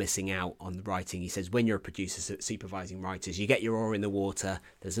not missing out on the writing. He says, when you're a producer supervising writers, you get your oar in the water.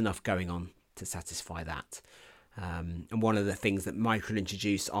 There's enough going on to satisfy that. And one of the things that Michael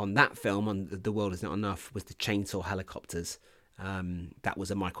introduced on that film, on The World Is Not Enough, was the chainsaw helicopters. That was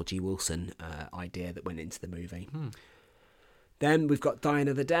a Michael G. Wilson idea that went into the movie. Then we've got Die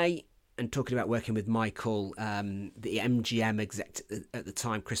Another Day. And talking about working with Michael, the MGM exec at the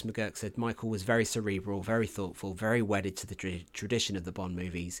time, Chris McGurk, said Michael was very cerebral, very thoughtful, very wedded to the tradition of the Bond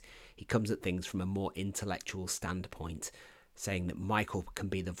movies. He comes at things from a more intellectual standpoint, saying that Michael can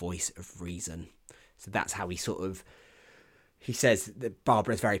be the voice of reason. So that's how he says that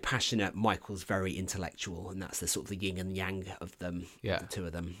Barbara's very passionate, Michael's very intellectual, and that's the sort of the yin and yang of them, the two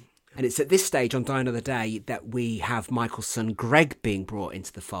of them. And it's at this stage on Die Another Day that we have Michael's son Greg being brought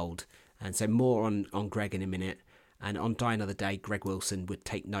into the fold. And so more on Greg in a minute. And on Die Another Day, Greg Wilson would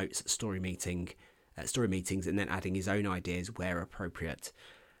take notes at story meetings and then adding his own ideas where appropriate.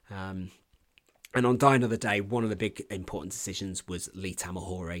 And on Die Another Day, one of the big important decisions was Lee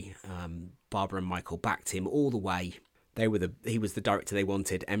Tamahori. Barbara and Michael backed him all the way. He was the director they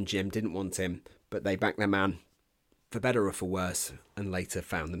wanted. MGM didn't want him, but they backed their man, for better or for worse, and later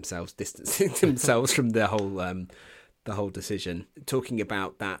found themselves distancing themselves from the whole decision. Talking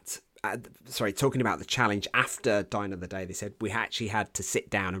about the challenge after Die Another Day, they said, we actually had to sit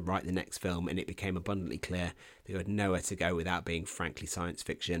down and write the next film, and it became abundantly clear they had nowhere to go without being frankly science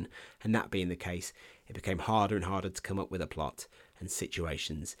fiction. And that being the case, it became harder and harder to come up with a plot and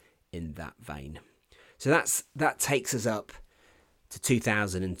situations in that vein. So that takes us up to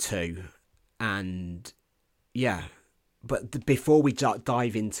 2002. And yeah, but before we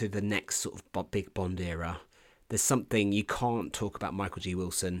dive into the next sort of big Bond era, there's something you can't talk about Michael G.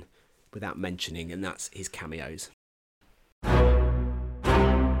 Wilson without mentioning, and that's his cameos.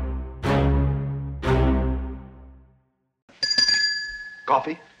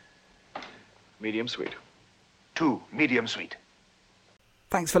 Coffee? Medium sweet. 2 medium sweet.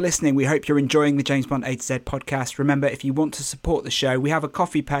 Thanks for listening. We hope you're enjoying the James Bond A to Z podcast. Remember, if you want to support the show, we have a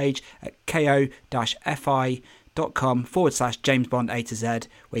coffee page at ko-fi.com/James Bond A to Z,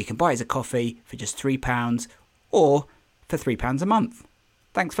 where you can buy us a coffee for just £3 or for £3 a month.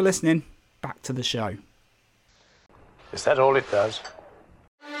 Thanks for listening. Back to the show. Is that all it does?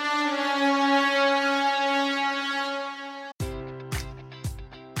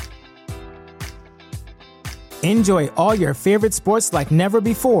 Enjoy all your favorite sports like never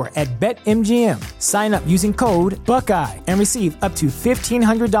before at BetMGM. Sign up using code Buckeye and receive up to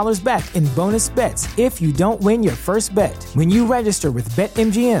 $1,500 back in bonus bets if you don't win your first bet. When you register with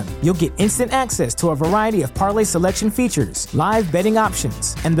BetMGM, you'll get instant access to a variety of parlay selection features, live betting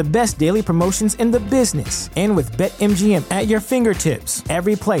options, and the best daily promotions in the business. And with BetMGM at your fingertips,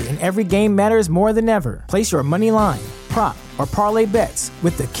 every play and every game matters more than ever. Place your money line, prop, or parlay bets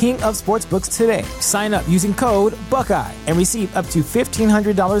with the king of sportsbooks today. Sign up using code Buckeye and receive up to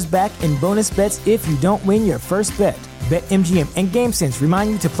 $1,500 back in bonus bets if you don't win your first bet. BetMGM and GameSense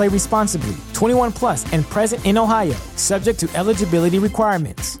remind you to play responsibly. 21 plus and present in Ohio, subject to eligibility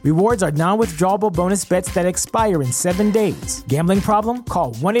requirements. Rewards are non-withdrawable bonus bets that expire in 7 days. Gambling problem?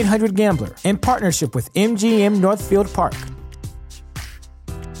 Call 1-800-GAMBLER. In partnership with MGM Northfield Park.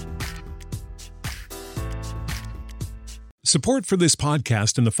 Support for this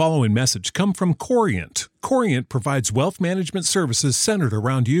podcast and the following message come from Corient. Corient provides wealth management services centered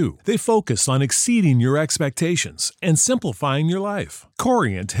around you. They focus on exceeding your expectations and simplifying your life.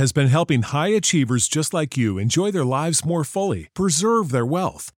 Corient has been helping high achievers just like you enjoy their lives more fully, preserve their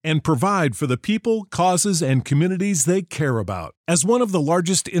wealth, and provide for the people, causes, and communities they care about. As one of the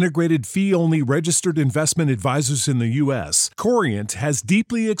largest integrated fee-only registered investment advisors in the U.S., Corient has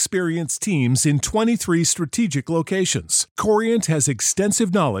deeply experienced teams in 23 strategic locations. Corient has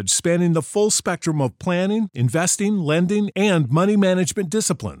extensive knowledge spanning the full spectrum of planning, investing, lending, and money management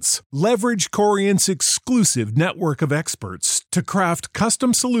disciplines. Leverage Corient's exclusive network of experts to craft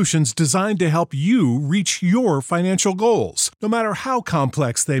custom solutions designed to help you reach your financial goals, no matter how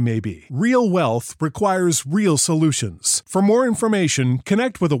complex they may be. Real wealth requires real solutions. For more information,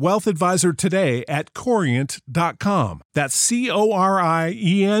 connect with a wealth advisor today at Corient.com. That's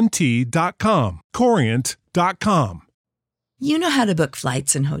Corient.com. Corient.com. You know how to book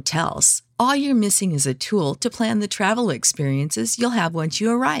flights and hotels. All you're missing is a tool to plan the travel experiences you'll have once you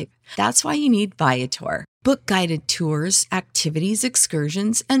arrive. That's why you need Viator. Book guided tours, activities,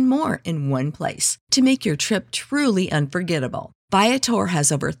 excursions, and more in one place to make your trip truly unforgettable. Viator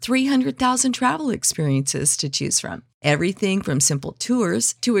has over 300,000 travel experiences to choose from. Everything from simple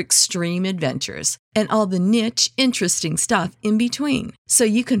tours to extreme adventures and all the niche, interesting stuff in between. So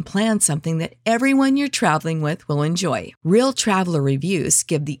you can plan something that everyone you're traveling with will enjoy. Real traveler reviews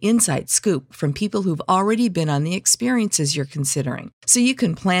give the inside scoop from people who've already been on the experiences you're considering. So you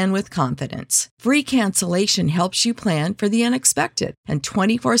can plan with confidence. Free cancellation helps you plan for the unexpected. And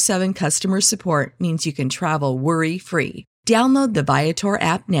 24/7 customer support means you can travel worry-free. Download the Viator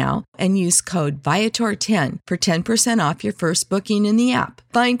app now and use code Viator10 for 10% off your first booking in the app.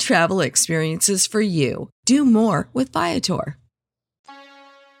 Find travel experiences for you. Do more with Viator.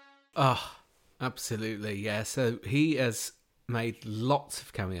 Oh, absolutely, yeah. So he has made lots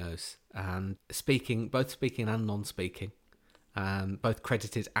of cameos, and both speaking and non-speaking, both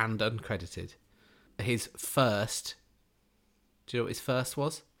credited and uncredited. His first, do you know what his first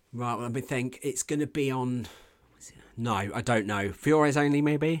was? Right, well, let me think. It's going to be on... No, I don't know. For Your Eyes Only,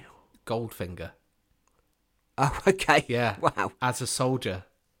 maybe? Goldfinger. Oh, okay. Yeah. Wow. As a soldier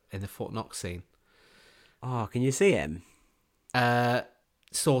in the Fort Knox scene. Oh, can you see him?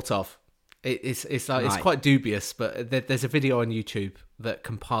 Sort of. It's like Right. It's quite dubious, but there's a video on YouTube that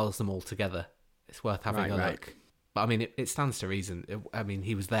compiles them all together. It's worth having a look. But I mean, it stands to reason.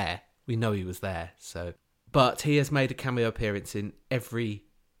 He was there. We know he was there. So, but he has made a cameo appearance in every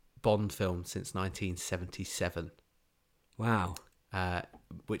Bond film since 1977. Wow.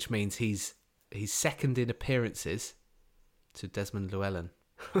 Which means he's second in appearances to Desmond Llewellyn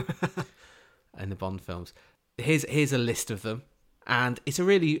in the Bond films. Here's a list of them, and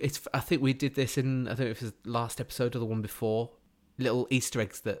I think we did this in, I don't know if it was the last episode or the one before, little Easter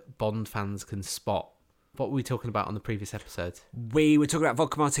eggs that Bond fans can spot. What were we talking about on the previous episode? We were talking about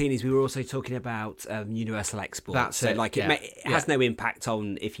vodka martinis. We were also talking about universal export. That's so it. Like it has no impact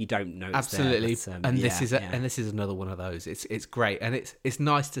on if you don't know. It's Absolutely, there, and this is another one of those. It's great, and it's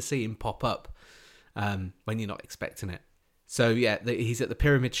nice to see him pop up when you're not expecting it. So yeah, he's at the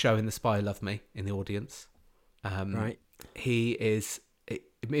Pyramid Show in The Spy Who Loved Me in the audience. Right. He is in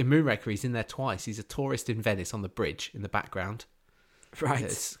Moonraker. He's in there twice. He's a tourist in Venice on the bridge in the background. Right.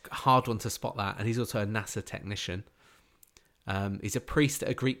 It's a hard one to spot that. And he's also a NASA technician. He's a priest at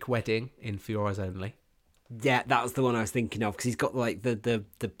a Greek wedding in For Your Eyes Only. Yeah, that was the one I was thinking of, because he's got like the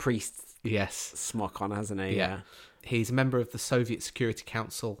priest Yes. smock on, hasn't he? Yeah. He's a member of the Soviet Security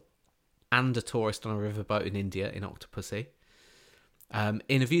Council and a tourist on a riverboat in India in Octopussy.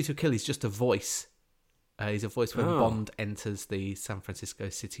 In A View to a Kill, he's just a voice. He's a voice when Bond enters the San Francisco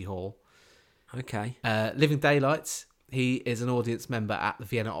City Hall. Okay. Living Daylights, he is an audience member at the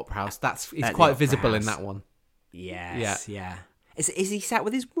Vienna Opera House. It's At the quite Opera visible in House. that one. Yes. Yeah. Is he sat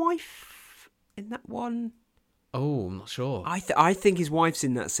with his wife in that one? Oh, I'm not sure. I think his wife's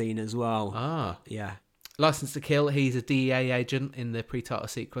in that scene as well. Ah. Yeah. License to Kill, he's a DEA agent in the pre-title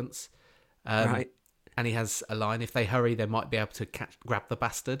sequence. Right. And he has a line, if they hurry, they might be able to grab the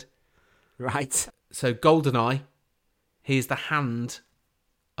bastard. Right. So GoldenEye, he's the hand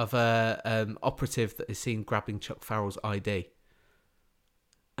of a operative that is seen grabbing Chuck Farrell's ID.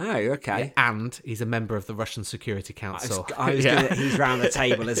 Oh, okay. And he's a member of the Russian Security Council. He's round the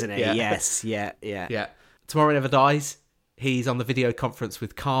table, isn't he? Yeah. Yes. Yeah. Tomorrow Never Dies, he's on the video conference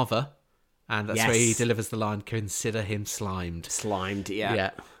with Carver, and that's where he Yes. delivers the line, consider him slimed. Slimed, yeah.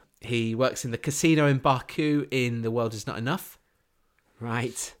 Yeah. He works in the casino in Baku in The World Is Not Enough.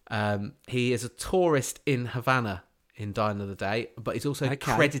 Right. He is a tourist in Havana in Die Another Day, but he's also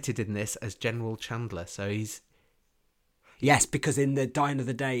credited in this as General Chandler. So he's... Yes, because in the Die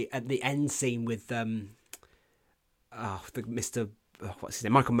Another Day, at the end scene with what's his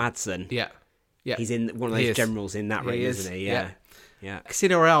name? Michael Madsen. Yeah. He's in one of those generals in that ring, isn't he? Yeah.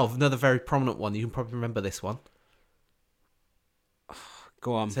 Casino Royale, another very prominent one. You can probably remember this one.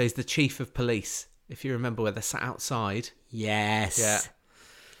 Go on. So he's the chief of police. If you remember where they sat outside. Yes. Yeah.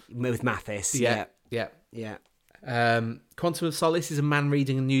 With Mathis. Yeah. Quantum of Solace is a man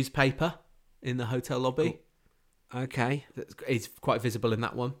reading a newspaper in the hotel lobby. Okay. He's quite visible in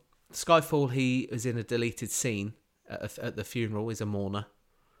that one. Skyfall, he is in a deleted scene at the funeral. He's a mourner.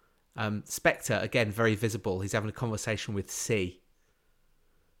 Spectre, again, very visible. He's having a conversation with C.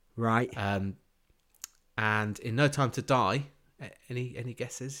 Right. And in No Time to Die, any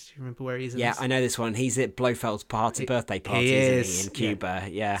guesses? Do you remember where he is? I know this one. He's at Blofeld's birthday party, isn't he, in Cuba?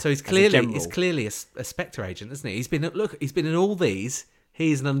 Yeah. So he's clearly a Spectre agent, isn't he? He's been in all these.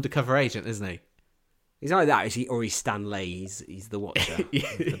 He's an undercover agent, isn't he? He's either that, or he's Stan Lee. He's the Watcher of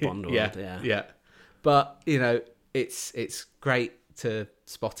the Bond world. Yeah. But it's great to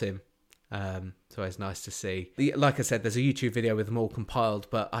spot him. So it's nice to see. Like I said, there's a YouTube video with them all compiled,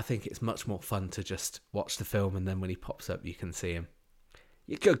 but I think it's much more fun to just watch the film, and then when he pops up, you can see him.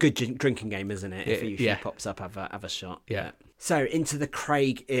 It's a good drinking game, isn't it? If he Yeah. pops up, have a shot. Yeah. So into the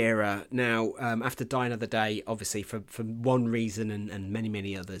Craig era now. After Die Another Day, obviously for one reason and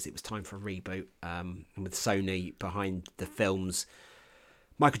many others, it was time for a reboot. And with Sony behind the films,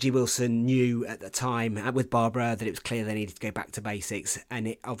 Michael G. Wilson knew at the time with Barbara that it was clear they needed to go back to basics,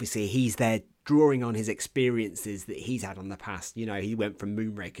 and obviously he's there drawing on his experiences that he's had on the past. You know, he went from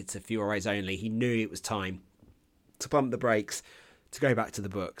Moonraker to For Your Eyes Only. He knew it was time to pump the brakes, to go back to the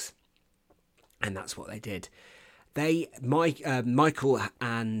books, and that's what they did. Michael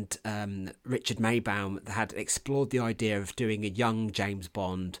and Richard Maybaum had explored the idea of doing a young James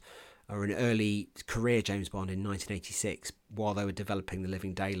Bond or an early career James Bond in 1986 while they were developing The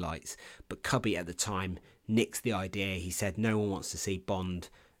Living Daylights. But Cubby at the time nixed the idea. He said no one wants to see Bond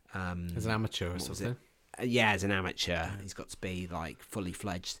As an amateur or something. Yeah, as an amateur. He's got to be like fully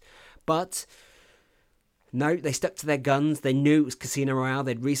fledged. But no, they stuck to their guns. They knew it was Casino Royale.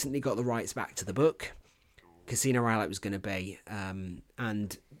 They'd recently got the rights back to the book. Casino Royale it was going to be.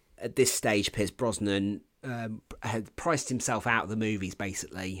 And at this stage, Pierce Brosnan had priced himself out of the movies,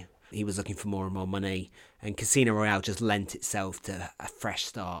 basically. He was looking for more and more money, and Casino Royale just lent itself to a fresh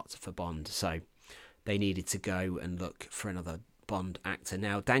start for Bond. So they needed to go and look for another Bond actor.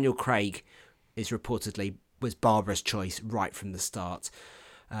 Now, Daniel Craig was Barbara's choice right from the start.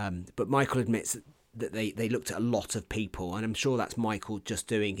 But Michael admits that they looked at a lot of people, and I'm sure that's Michael just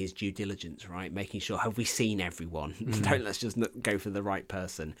doing his due diligence, right? Making sure, have we seen everyone? Let's just go for the right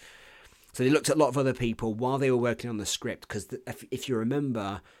person. So they looked at a lot of other people while they were working on the script, because if you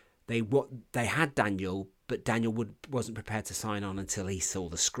remember, they had Daniel, but Daniel wasn't prepared to sign on until he saw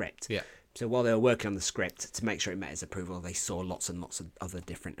the script. Yeah. So while they were working on the script to make sure it met his approval, they saw lots and lots of other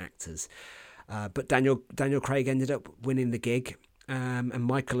different actors. But Daniel Craig ended up winning the gig, and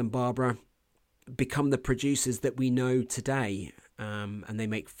Michael and Barbara become the producers that we know today. And they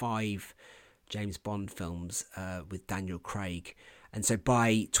make 5 James Bond films with Daniel Craig. And so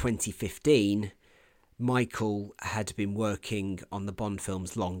by 2015, Michael had been working on the Bond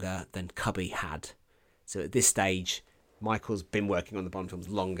films longer than Cubby had. So at this stage, Michael's been working on the Bond films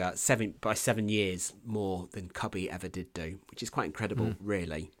longer, 7 years more than Cubby ever did do, which is quite incredible,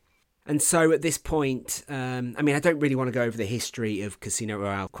 really. And so at this point, I don't really want to go over the history of Casino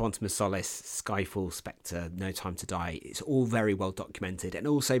Royale, Quantum of Solace, Skyfall, Spectre, No Time to Die. It's all very well documented. And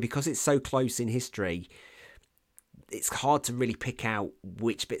also, because it's so close in history, it's hard to really pick out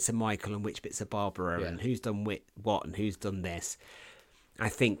which bits are Michael and which bits are Barbara and who's done what and who's done this. I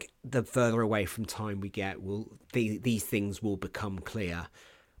think the further away from time we get, these things will become clear.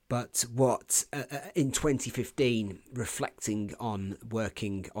 But what in 2015, reflecting on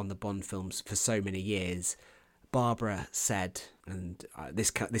working on the Bond films for so many years, Barbara said, and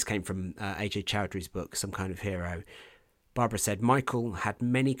this came from A.J. Chowdhury's book, Some Kind of Hero. Barbara said, Michael had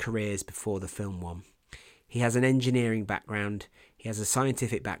many careers before the film one. He has an engineering background, he has a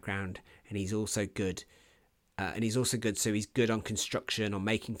scientific background, and he's also good. So he's good on construction, on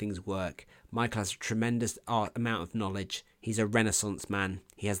making things work. Michael has a tremendous amount of knowledge. He's a Renaissance man.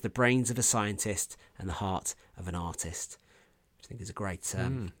 He has the brains of a scientist and the heart of an artist. Which I think is a great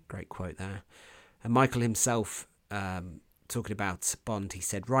quote there. And Michael himself, talking about Bond, he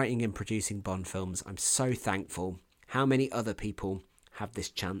said, writing and producing Bond films, I'm so thankful. How many other people have this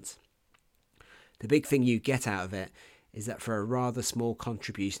chance? The big thing you get out of it is that for a rather small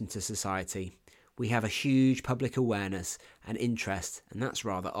contribution to society, we have a huge public awareness and interest, and that's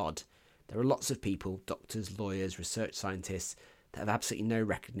rather odd. There are lots of people, doctors, lawyers, research scientists, that have absolutely no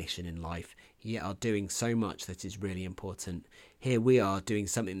recognition in life, yet are doing so much that is really important. Here we are doing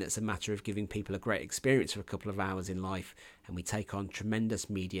something that's a matter of giving people a great experience for a couple of hours in life, and we take on tremendous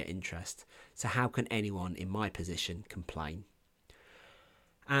media interest. So how can anyone in my position complain?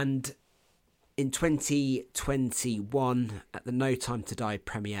 And in 2021, at the No Time to Die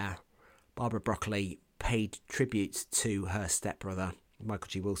premiere, Barbara Broccoli paid tribute to her stepbrother, Michael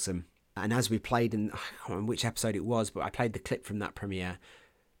G. Wilson. And as we played, I can't remember which episode it was, but I played the clip from that premiere.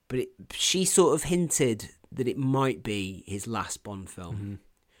 But she sort of hinted that it might be his last Bond film.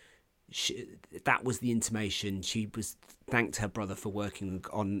 That was the intimation. She thanked her brother for working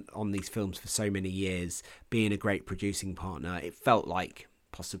on these films for so many years, being a great producing partner. It felt like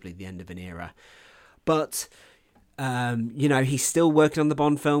possibly the end of an era. But he's still working on the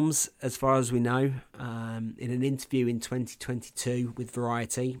Bond films, as far as we know. In an interview in 2022 with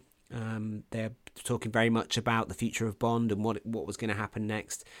Variety, they're talking very much about the future of Bond and what was going to happen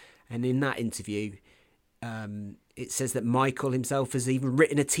next. And in that interview, it says that Michael himself has even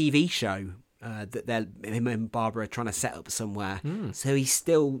written a TV show that him and Barbara are trying to set up somewhere. So he's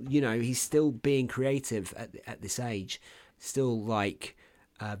still, he's still being creative at this age, still like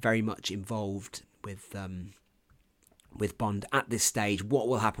very much involved with Bond at this stage. What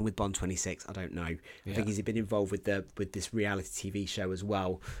will happen with Bond 26? I don't know. I think he's been involved with this reality TV show as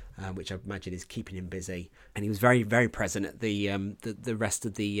well, which I imagine is keeping him busy. And he was very, very present at the rest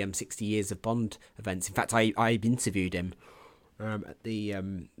of the 60 years of Bond events. In fact, I interviewed him at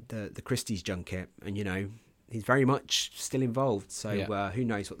the Christie's junket, and he's very much still involved. So who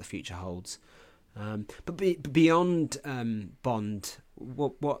knows what the future holds? But beyond Bond,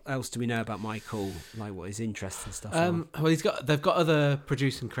 what else do we know about Michael? Like what his interests and stuff are? Well, they've got other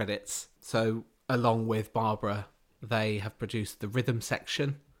producing credits. So along with Barbara, they have produced the rhythm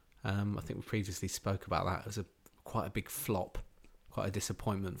section. I think we previously spoke about that. It was quite a big flop, quite a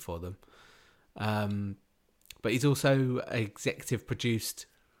disappointment for them. But he's also executive produced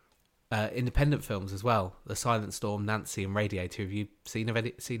independent films as well. The Silent Storm, Nancy, and Radiator. Have you seen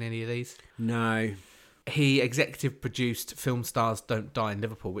any of these? No. He executive produced Film Stars Don't Die in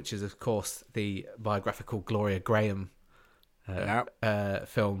Liverpool, which is, of course, the biographical Gloria Graham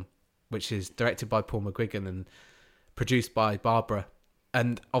film, which is directed by Paul McGuigan and produced by Barbara.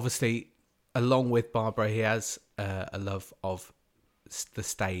 And obviously, along with Barbara, he has a love of the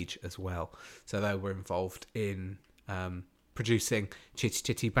stage as well. So they were involved in producing Chitty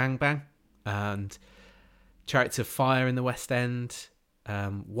Chitty Bang Bang and Chariots of Fire in the West End,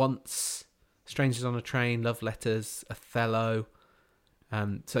 Once, Strangers on a Train, Love Letters, Othello.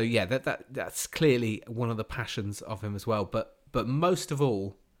 So yeah, that's clearly one of the passions of him as well. But most of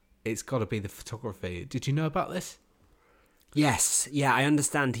all, it's got to be the photography. Did you know about this? Yes, yeah, I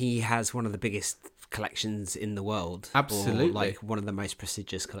understand he has one of the biggest collections in the world. Absolutely. Or like one of the most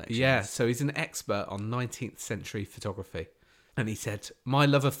prestigious collections. Yeah, so he's an expert on 19th century photography. And he said, "My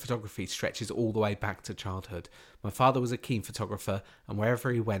love of photography stretches all the way back to childhood. My father was a keen photographer, and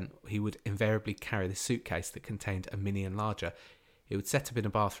wherever he went, he would invariably carry the suitcase that contained a mini enlarger. He would set up in a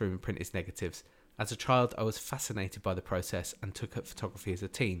bathroom and print his negatives. As a child, I was fascinated by the process and took up photography as a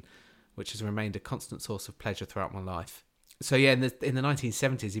teen, which has remained a constant source of pleasure throughout my life." So yeah, in the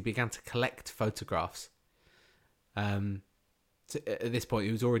 1970s, he began to collect photographs. At this point,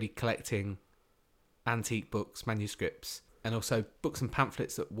 he was already collecting antique books, manuscripts, and also books and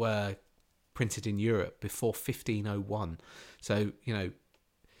pamphlets that were printed in Europe before 1501. So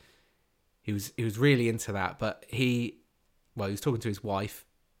he was really into that. But he was talking to his wife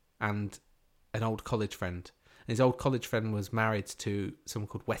and an old college friend. And his old college friend was married to someone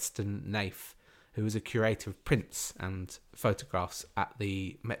called Weston Naif, who was a curator of prints and photographs at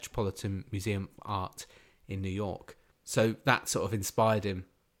the Metropolitan Museum of Art in New York. So that sort of inspired him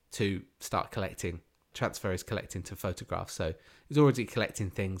to start transfer his collecting to photographs. So he was already collecting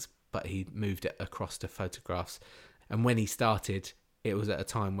things, but he moved it across to photographs. And when he started, it was at a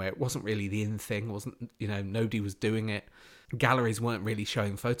time where it wasn't really the in thing, nobody was doing it. Galleries weren't really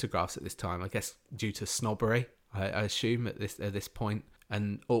showing photographs at this time, I guess due to snobbery, I assume at this point.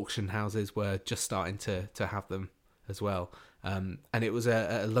 And auction houses were just starting to have them as well. And it was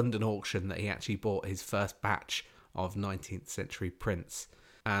a London auction that he actually bought his first batch of 19th century prints.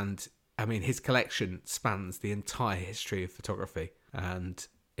 And I mean, his collection spans the entire history of photography. And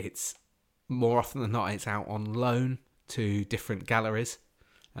it's more often than not, it's out on loan to different galleries.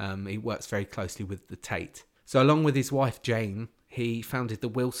 He works very closely with the Tate. So along with his wife, Jane, he founded the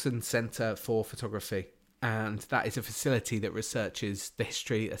Wilson Centre for Photography. And that is a facility that researches the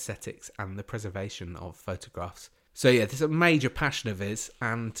history, aesthetics, and the preservation of photographs. So yeah, this is a major passion of his,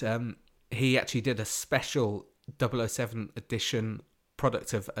 and he actually did a special 007 edition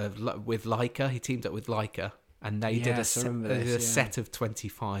product with Leica. He teamed up with Leica, and they did a set of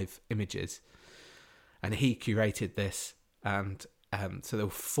 25 images, and he curated this. And so there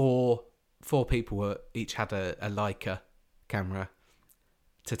were four people each had a Leica camera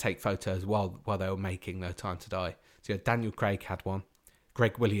to take photos while they were making No Time to Die. So Daniel Craig had one.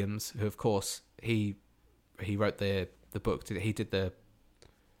 Greg Williams, who of course he wrote the book. He did the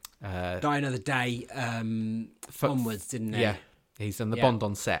Die Another Day onwards, didn't he? Yeah, he's done the Bond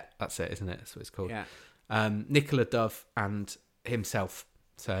on set. That's it, isn't it? That's what it's called. Yeah. Nicola Dove and himself.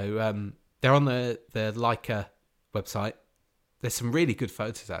 So they're on the Leica website. There's some really good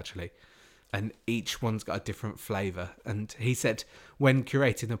photos actually. And each one's got a different flavour. And he said, when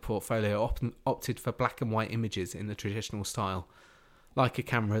curating the portfolio, often opted for black and white images in the traditional style. Leica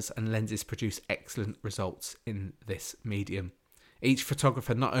cameras and lenses produce excellent results in this medium. Each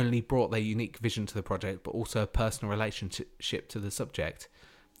photographer not only brought their unique vision to the project, but also a personal relationship to the subject.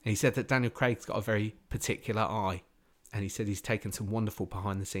 And he said that Daniel Craig's got a very particular eye And he said he's taken some wonderful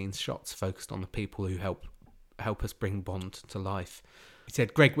behind-the-scenes shots focused on the people who help us bring Bond to life. He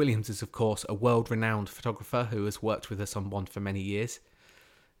said Greg Williams is, of course, a world-renowned photographer who has worked with us on Bond for many years.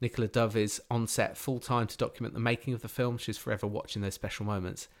 Nicola Dove is on set full-time to document the making of the film. She's forever watching those special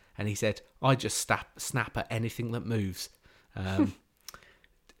moments. And he said, I just snap at anything that moves.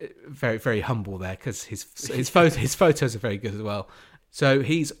 Very, very humble there, because his photos are very good as well. So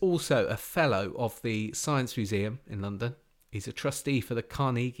he's also a fellow of the Science Museum in London. He's a trustee for the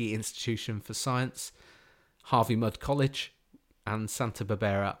Carnegie Institution for Science, Harvey Mudd College, and Santa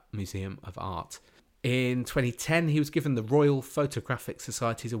Barbara Museum of Art. In 2010, he was given the Royal Photographic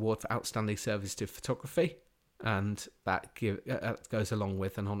Society's Award for Outstanding Service to Photography, and that goes along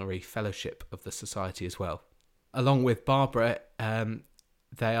with an honorary fellowship of the Society as well. Along with Barbara,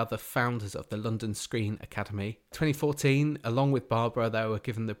 they are the founders of the London Screen Academy. 2014, along with Barbara, they were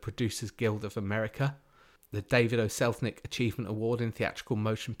given the Producers Guild of America, the David O. Selznick Achievement Award in Theatrical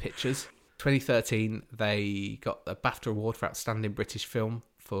Motion Pictures. 2013, they got the BAFTA Award for Outstanding British Film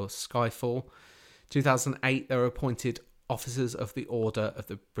for Skyfall. 2008, they were appointed Officers of the Order of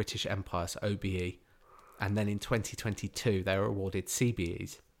the British Empire, so OBE. And then in 2022, they were awarded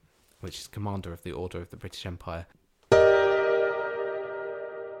CBEs, which is Commander of the Order of the British Empire.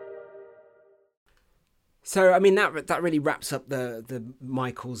 So, I mean, that really wraps up the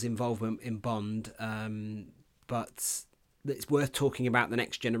Michael's involvement in Bond. But it's worth talking about the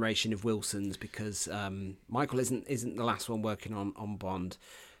next generation of Wilsons, because Michael isn't the last one working on Bond.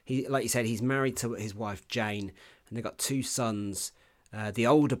 He, like you said, he's married to his wife Jane, and they've got 2 sons. The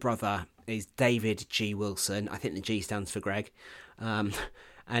older brother is David G. Wilson. I think the G stands for Greg.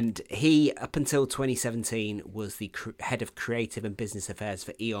 And he, up until 2017, was the head of creative and business affairs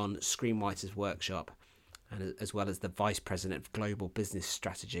for Eon Screenwriters Workshop, and as well as the vice president of global business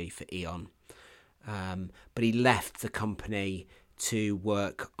strategy for Eon. But he left the company to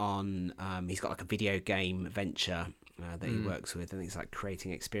work on, he's got like a video game venture that he works with. I think it's like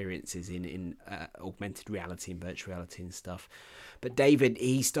creating experiences in augmented reality and virtual reality and stuff. But David,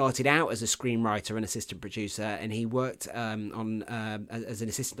 he started out as a screenwriter and assistant producer, and he worked on as an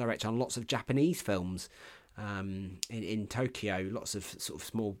assistant director on lots of Japanese films in Tokyo, lots of sort of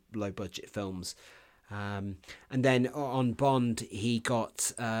small, low-budget films. And then on Bond, he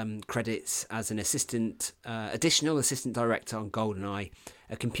got credits as an additional assistant director on GoldenEye,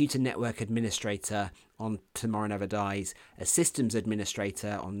 a computer network administrator on Tomorrow Never Dies, a systems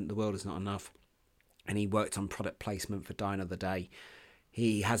administrator on The World Is Not Enough, and he worked on product placement for Die Another Day.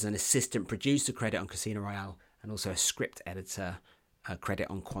 He has an assistant producer credit on Casino Royale, and also a script editor credit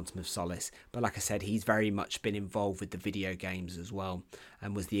on Quantum of Solace. But like I said, he's very much been involved with the video games as well,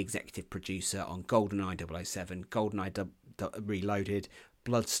 and was the executive producer on GoldenEye 007, GoldenEye Reloaded,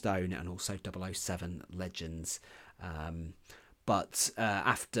 Bloodstone, and also 007 Legends. But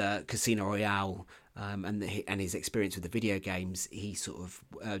after Casino Royale and his experience with the video games, he sort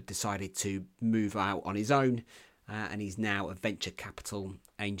of decided to move out on his own, and he's now a venture capital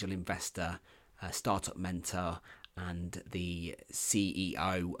angel investor, startup mentor, and the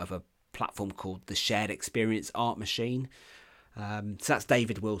CEO of a platform called the Shared Experience Art Machine. So that's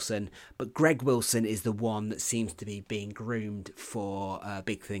David Wilson. But Greg Wilson is the one that seems to be being groomed for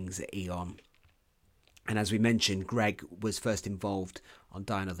big things at Eon. And as we mentioned, Greg was first involved on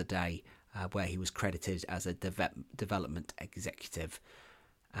Die Another Day, where he was credited as a development executive.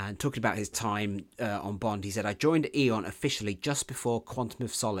 And talking about his time on Bond, he said, I joined Eon officially just before Quantum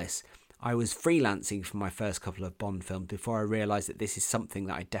of Solace. I was freelancing for my first couple of Bond films before I realised that this is something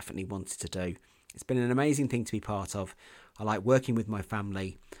that I definitely wanted to do. It's been an amazing thing to be part of. I like working with my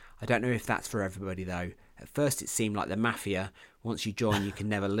family. I don't know if that's for everybody though. At first it seemed like the mafia. Once you join, you can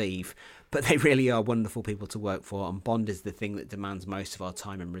never leave. But they really are wonderful people to work for, and Bond is the thing that demands most of our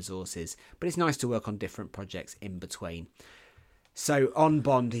time and resources. But it's nice to work on different projects in between. So on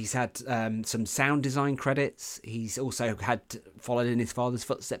Bond, he's had some sound design credits. He's also followed in his father's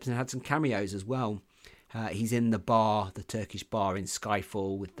footsteps and had some cameos as well. He's in the Turkish bar in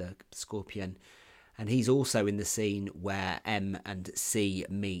Skyfall with the Scorpion. And he's also in the scene where M and C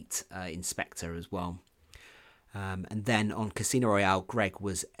meet in Spectre as well. And then on Casino Royale, Greg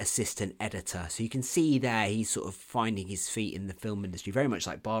was assistant editor. So you can see there he's sort of finding his feet in the film industry, very much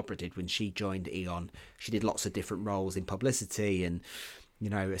like Barbara did when she joined Eon. She did lots of different roles in publicity and,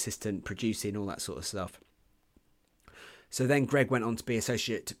 assistant producing, all that sort of stuff. So then Greg went on to be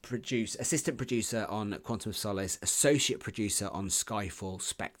assistant producer on Quantum of Solace, associate producer on Skyfall,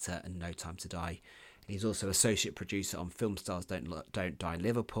 Spectre, and No Time to Die. And he's also associate producer on Film Stars Don't Die in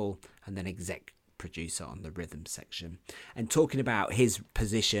Liverpool, and then exec producer on the rhythm section. And talking about his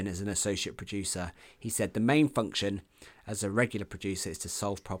position as an associate producer, he said the main function as a regular producer is to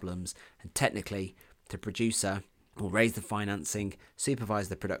solve problems, and technically the producer will raise the financing, supervise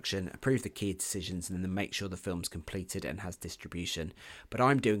the production, approve the key decisions, and then make sure the film's completed and has distribution. But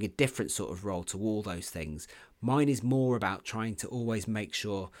I'm doing a different sort of role to all those things. Mine is more about trying to always make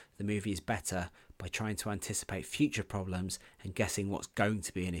sure the movie is better by trying to anticipate future problems and guessing what's going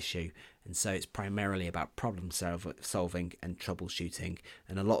to be an issue. And so it's primarily about problem solving and troubleshooting.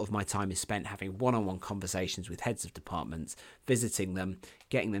 And a lot of my time is spent having one-on-one conversations with heads of departments, visiting them,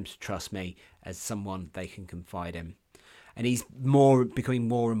 getting them to trust me as someone they can confide in. And he's becoming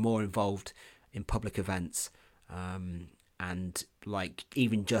more and more involved in public events. And like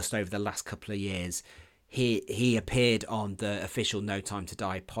even just over the last couple of years, he appeared on the official No Time to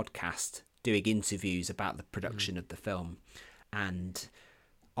Die podcast, doing interviews about the production of the film. And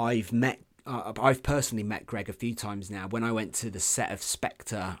I've personally met Greg a few times now. When I went to the set of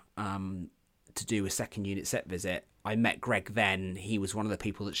Spectre to do a second unit set visit, I met Greg then. He was one of the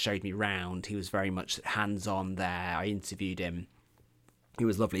people that showed me round. He was very much hands-on there. I interviewed him. He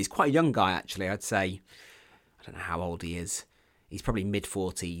was lovely. He's quite a young guy, actually. I'd say, I don't know how old he is. He's probably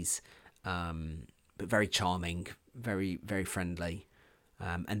mid-40s, but very charming, very, very friendly.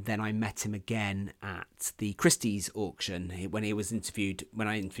 And then I met him again at the Christie's auction when I interviewed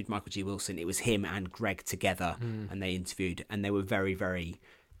Michael G. Wilson. It was him and Greg together, and they interviewed, and they were very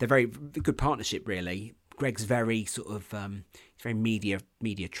good partnership, really. Greg's very sort of he's very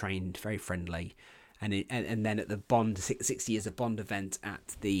media trained, very friendly, and then at the Bond 60 years of Bond event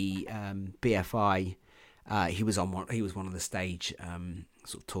at the BFI, he was one of the stage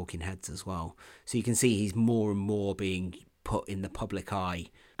sort of talking heads as well. So you can see he's more and more being put in the public eye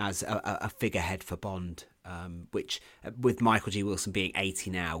as a figurehead for Bond, which with Michael G. Wilson being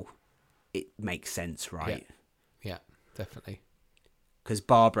 80 now, it makes sense, right? Yeah, definitely. Because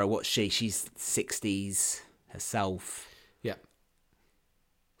Barbara, she's 60s herself. Yeah.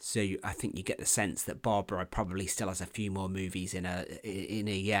 So I think you get the sense that Barbara probably still has a few more movies in her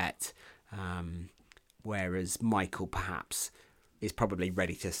yet, whereas Michael perhaps is probably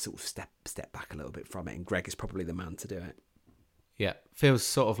ready to sort of step back a little bit from it, and Greg is probably the man to do it. Yeah, feels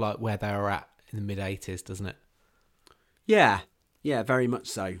sort of like where they were at in the mid-80s, doesn't it? Yeah, very much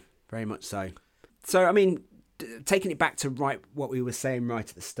so. Very much so. So, I mean, taking it back to what we were saying right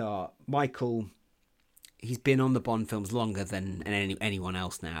at the start, Michael, he's been on the Bond films longer than anyone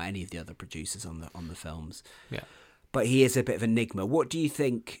else now, any of the other producers on the films. Yeah. But he is a bit of an enigma. What do you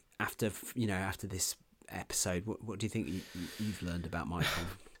think after this episode? What do you think you've learned about Michael?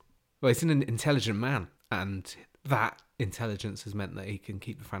 Well, he's an intelligent man, and that intelligence has meant that he can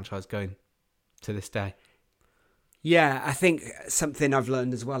keep the franchise going to this day. Yeah, I think something I've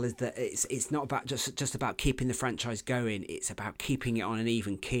learned as well is that it's not about just about keeping the franchise going. It's about keeping it on an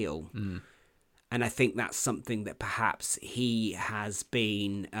even keel. And I think that's something that perhaps he has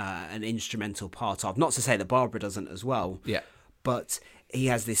been an instrumental part of. Not to say that Barbara doesn't as well. Yeah. But he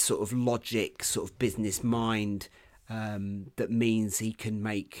has this sort of logic, sort of business mind that means he can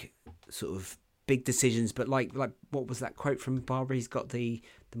make sort of big decisions. But like what was that quote from Barbara? He's got the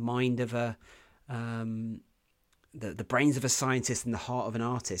mind of a... The brains of a scientist and the heart of an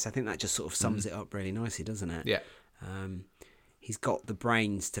artist. I think that just sort of sums it up really nicely, doesn't it? Yeah. He's got the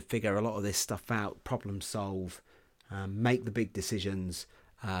brains to figure a lot of this stuff out, problem solve, make the big decisions,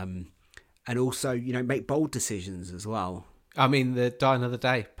 and also, make bold decisions as well. I mean, the Die Another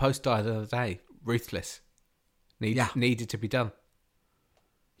Day, post Die Another Day, ruthless. Needed to be done.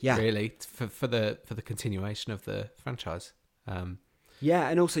 Yeah. Really, for the continuation of the franchise. Yeah,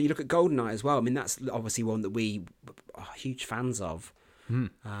 and also you look at GoldenEye as well. I mean, that's obviously one that we are huge fans of.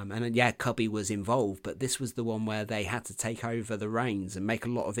 And yeah, Cubby was involved, but this was the one where they had to take over the reins and make a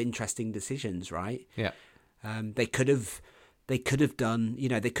lot of interesting decisions, right? Yeah. They could have done,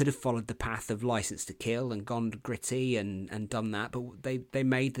 they could have followed the path of License to Kill and gone gritty and done that, but they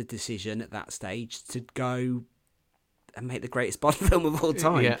made the decision at that stage to go and make the greatest Bond film of all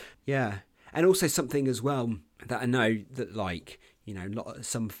time. Yeah. And also something as well that I know that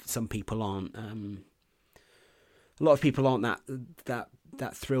some people aren't. A lot of people aren't that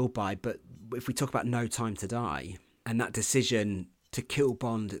thrilled by. But if we talk about No Time to Die and that decision to kill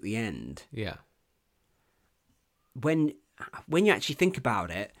Bond at the end, yeah. When you actually think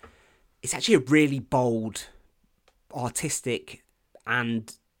about it, it's actually a really bold, artistic,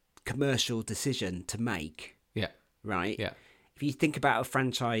 and commercial decision to make. Yeah. Right. Yeah. If you think about a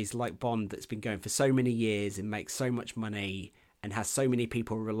franchise like Bond that's been going for so many years and makes so much money and has so many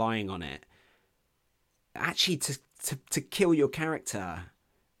people relying on it, actually to kill your character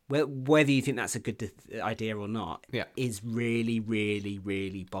whether you think that's a good idea or not, Yeah. is really, really,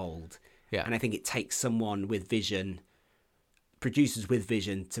 really bold. Yeah. And I think it takes someone with vision, producers with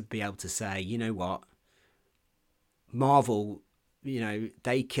vision, to be able to say, you know what, Marvel,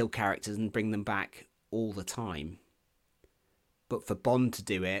 they kill characters and bring them back all the time. But for Bond to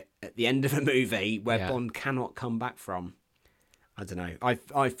do it at the end of a movie where Bond cannot come back from, I don't know.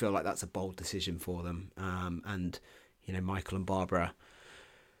 I feel like that's a bold decision for them. And, Michael and Barbara,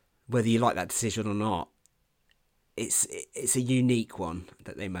 whether you like that decision or not, it's a unique one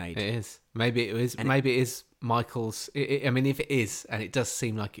that they made. It is. Maybe it is. Maybe it is Michael's. I mean, if it is, and it does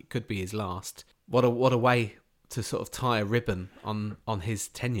seem like it could be his last, what a way to sort of tie a ribbon on his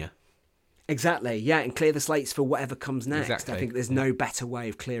tenure. Exactly, yeah, and clear the slates for whatever comes next. Exactly. I think there's no better way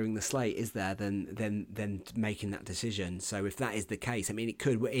of clearing the slate, is there, than making that decision. So if that is the case, I mean, it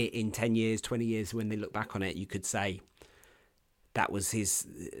could, in 10 years, 20 years, when they look back on it, you could say that was his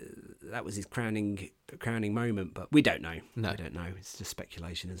crowning moment, but we don't know. No. We don't know. It's just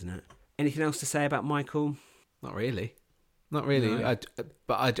speculation, isn't it? Anything else to say about Michael? Not really. No.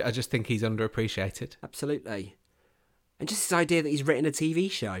 But I just think he's underappreciated. Absolutely. And just this idea that he's written a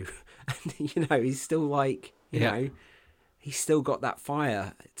TV show. And, he's still like, he's still got that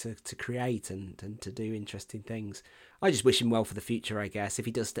fire to create and to do interesting things. I just wish him well for the future, I guess. If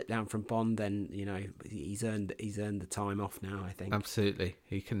he does step down from Bond, then, he's earned the time off now, I think. Absolutely.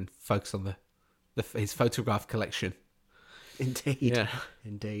 He can focus on his photograph collection. Indeed. Yeah.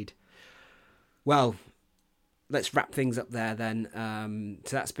 Indeed. Well, let's wrap things up there then.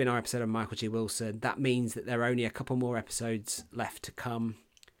 So that's been our episode of Michael G. Wilson. That means that there are only a couple more episodes left to come.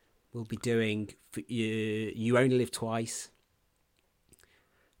 We'll be doing You Only Live Twice,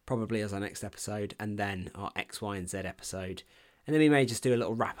 probably as our next episode, and then our X, Y, and Z episode. And then we may just do a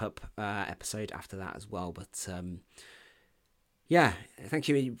little wrap-up episode after that as well. But, thank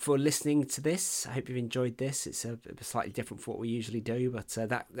you for listening to this. I hope you've enjoyed this. It's a slightly different from what we usually do, but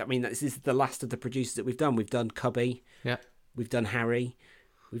this is the last of the producers that we've done. We've done Cubby, we've done Harry,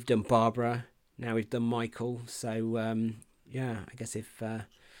 we've done Barbara, now we've done Michael. So, I guess if...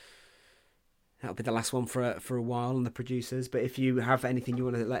 that'll be the last one for a while on the producers. But if you have anything you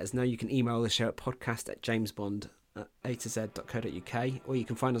want to let us know, you can email the show at podcast@jamesbond@a2z.co.uk, or you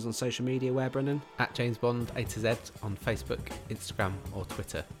can find us on social media. Where, Brendan? At JamesBond A2Z on Facebook, Instagram, or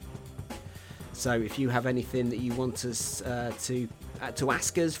Twitter. So if you have anything that you want us to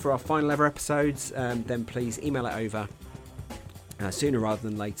ask us for our final ever episodes, then please email it over sooner rather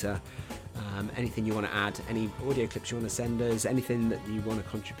than later. Anything you want to add, any audio clips you want to send us, anything that you want to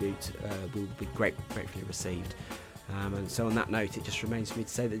contribute will be gratefully received. And so on that note, it just remains for me to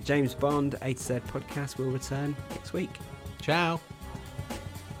say that the James Bond A2Z podcast will return next week. Ciao.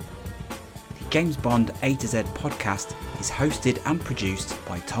 The James Bond A2Z podcast is hosted and produced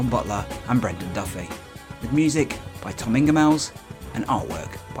by Tom Butler and Brendan Duffy, with music by Tom Ingemels and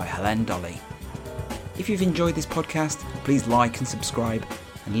artwork by Helen Dolly. If you've enjoyed this podcast, please like and subscribe,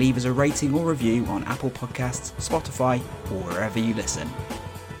 and leave us a rating or review on Apple Podcasts, Spotify, or wherever you listen.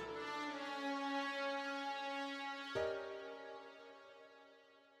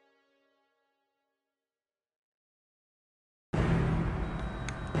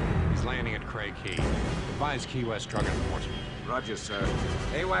 He's landing at Craig Key. Advise Key West Drug Enforcement. Roger, sir.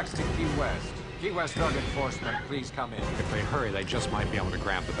 AWACS to Key West. Key West Drug Enforcement, please come in. If they hurry, they just might be able to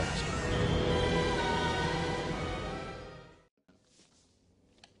grab the bastard.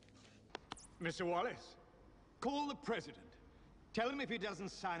 Mr. Wallace, call the president. Tell him if he doesn't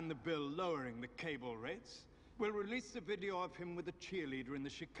sign the bill lowering the cable rates, we'll release the video of him with a cheerleader in the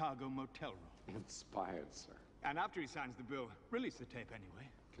Chicago motel room. Inspired, sir. And after he signs the bill, release the tape anyway.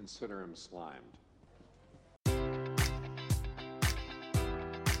 Consider him slimed.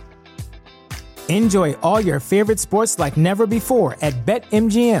 Enjoy all your favorite sports like never before at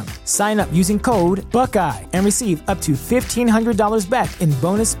BetMGM. Sign up using code Buckeye and receive up to $1,500 back in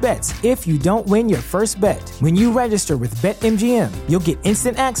bonus bets if you don't win your first bet. When you register with BetMGM, you'll get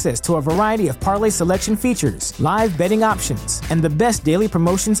instant access to a variety of parlay selection features, live betting options, and the best daily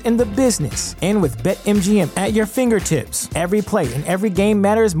promotions in the business. And with BetMGM at your fingertips, every play and every game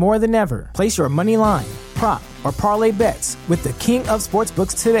matters more than ever. Place your money line, prop, or parlay bets with the king of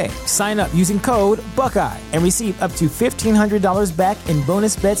sportsbooks today. Sign up using code Buckeye and receive up to $1,500 back in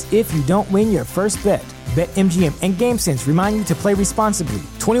bonus bets if you don't win your first bet. BetMGM and GameSense remind you to play responsibly.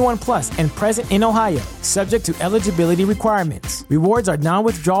 21 plus and present in Ohio, subject to eligibility requirements. Rewards are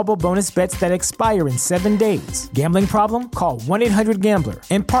non-withdrawable bonus bets that expire in 7 days. Gambling problem? Call 1-800-GAMBLER.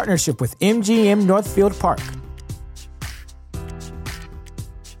 In partnership with MGM Northfield Park.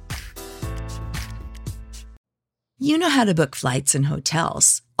 You know how to book flights and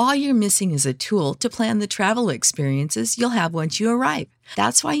hotels. All you're missing is a tool to plan the travel experiences you'll have once you arrive.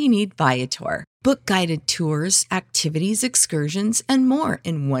 That's why you need Viator. Book guided tours, activities, excursions, and more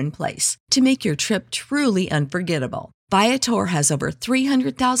in one place to make your trip truly unforgettable. Viator has over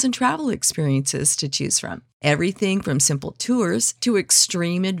 300,000 travel experiences to choose from. Everything from simple tours to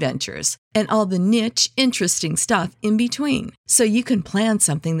extreme adventures and all the niche, interesting stuff in between. So you can plan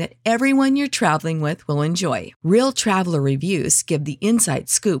something that everyone you're traveling with will enjoy. Real traveler reviews give the inside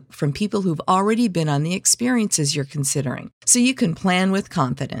scoop from people who've already been on the experiences you're considering. So you can plan with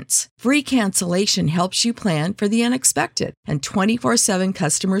confidence. Free cancellation helps you plan for the unexpected. And 24/7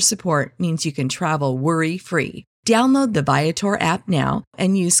 customer support means you can travel worry-free. Download the Viator app now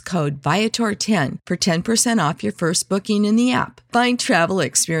and use code Viator10 for 10% off your first booking in the app. Find travel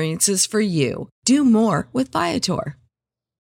experiences for you. Do more with Viator.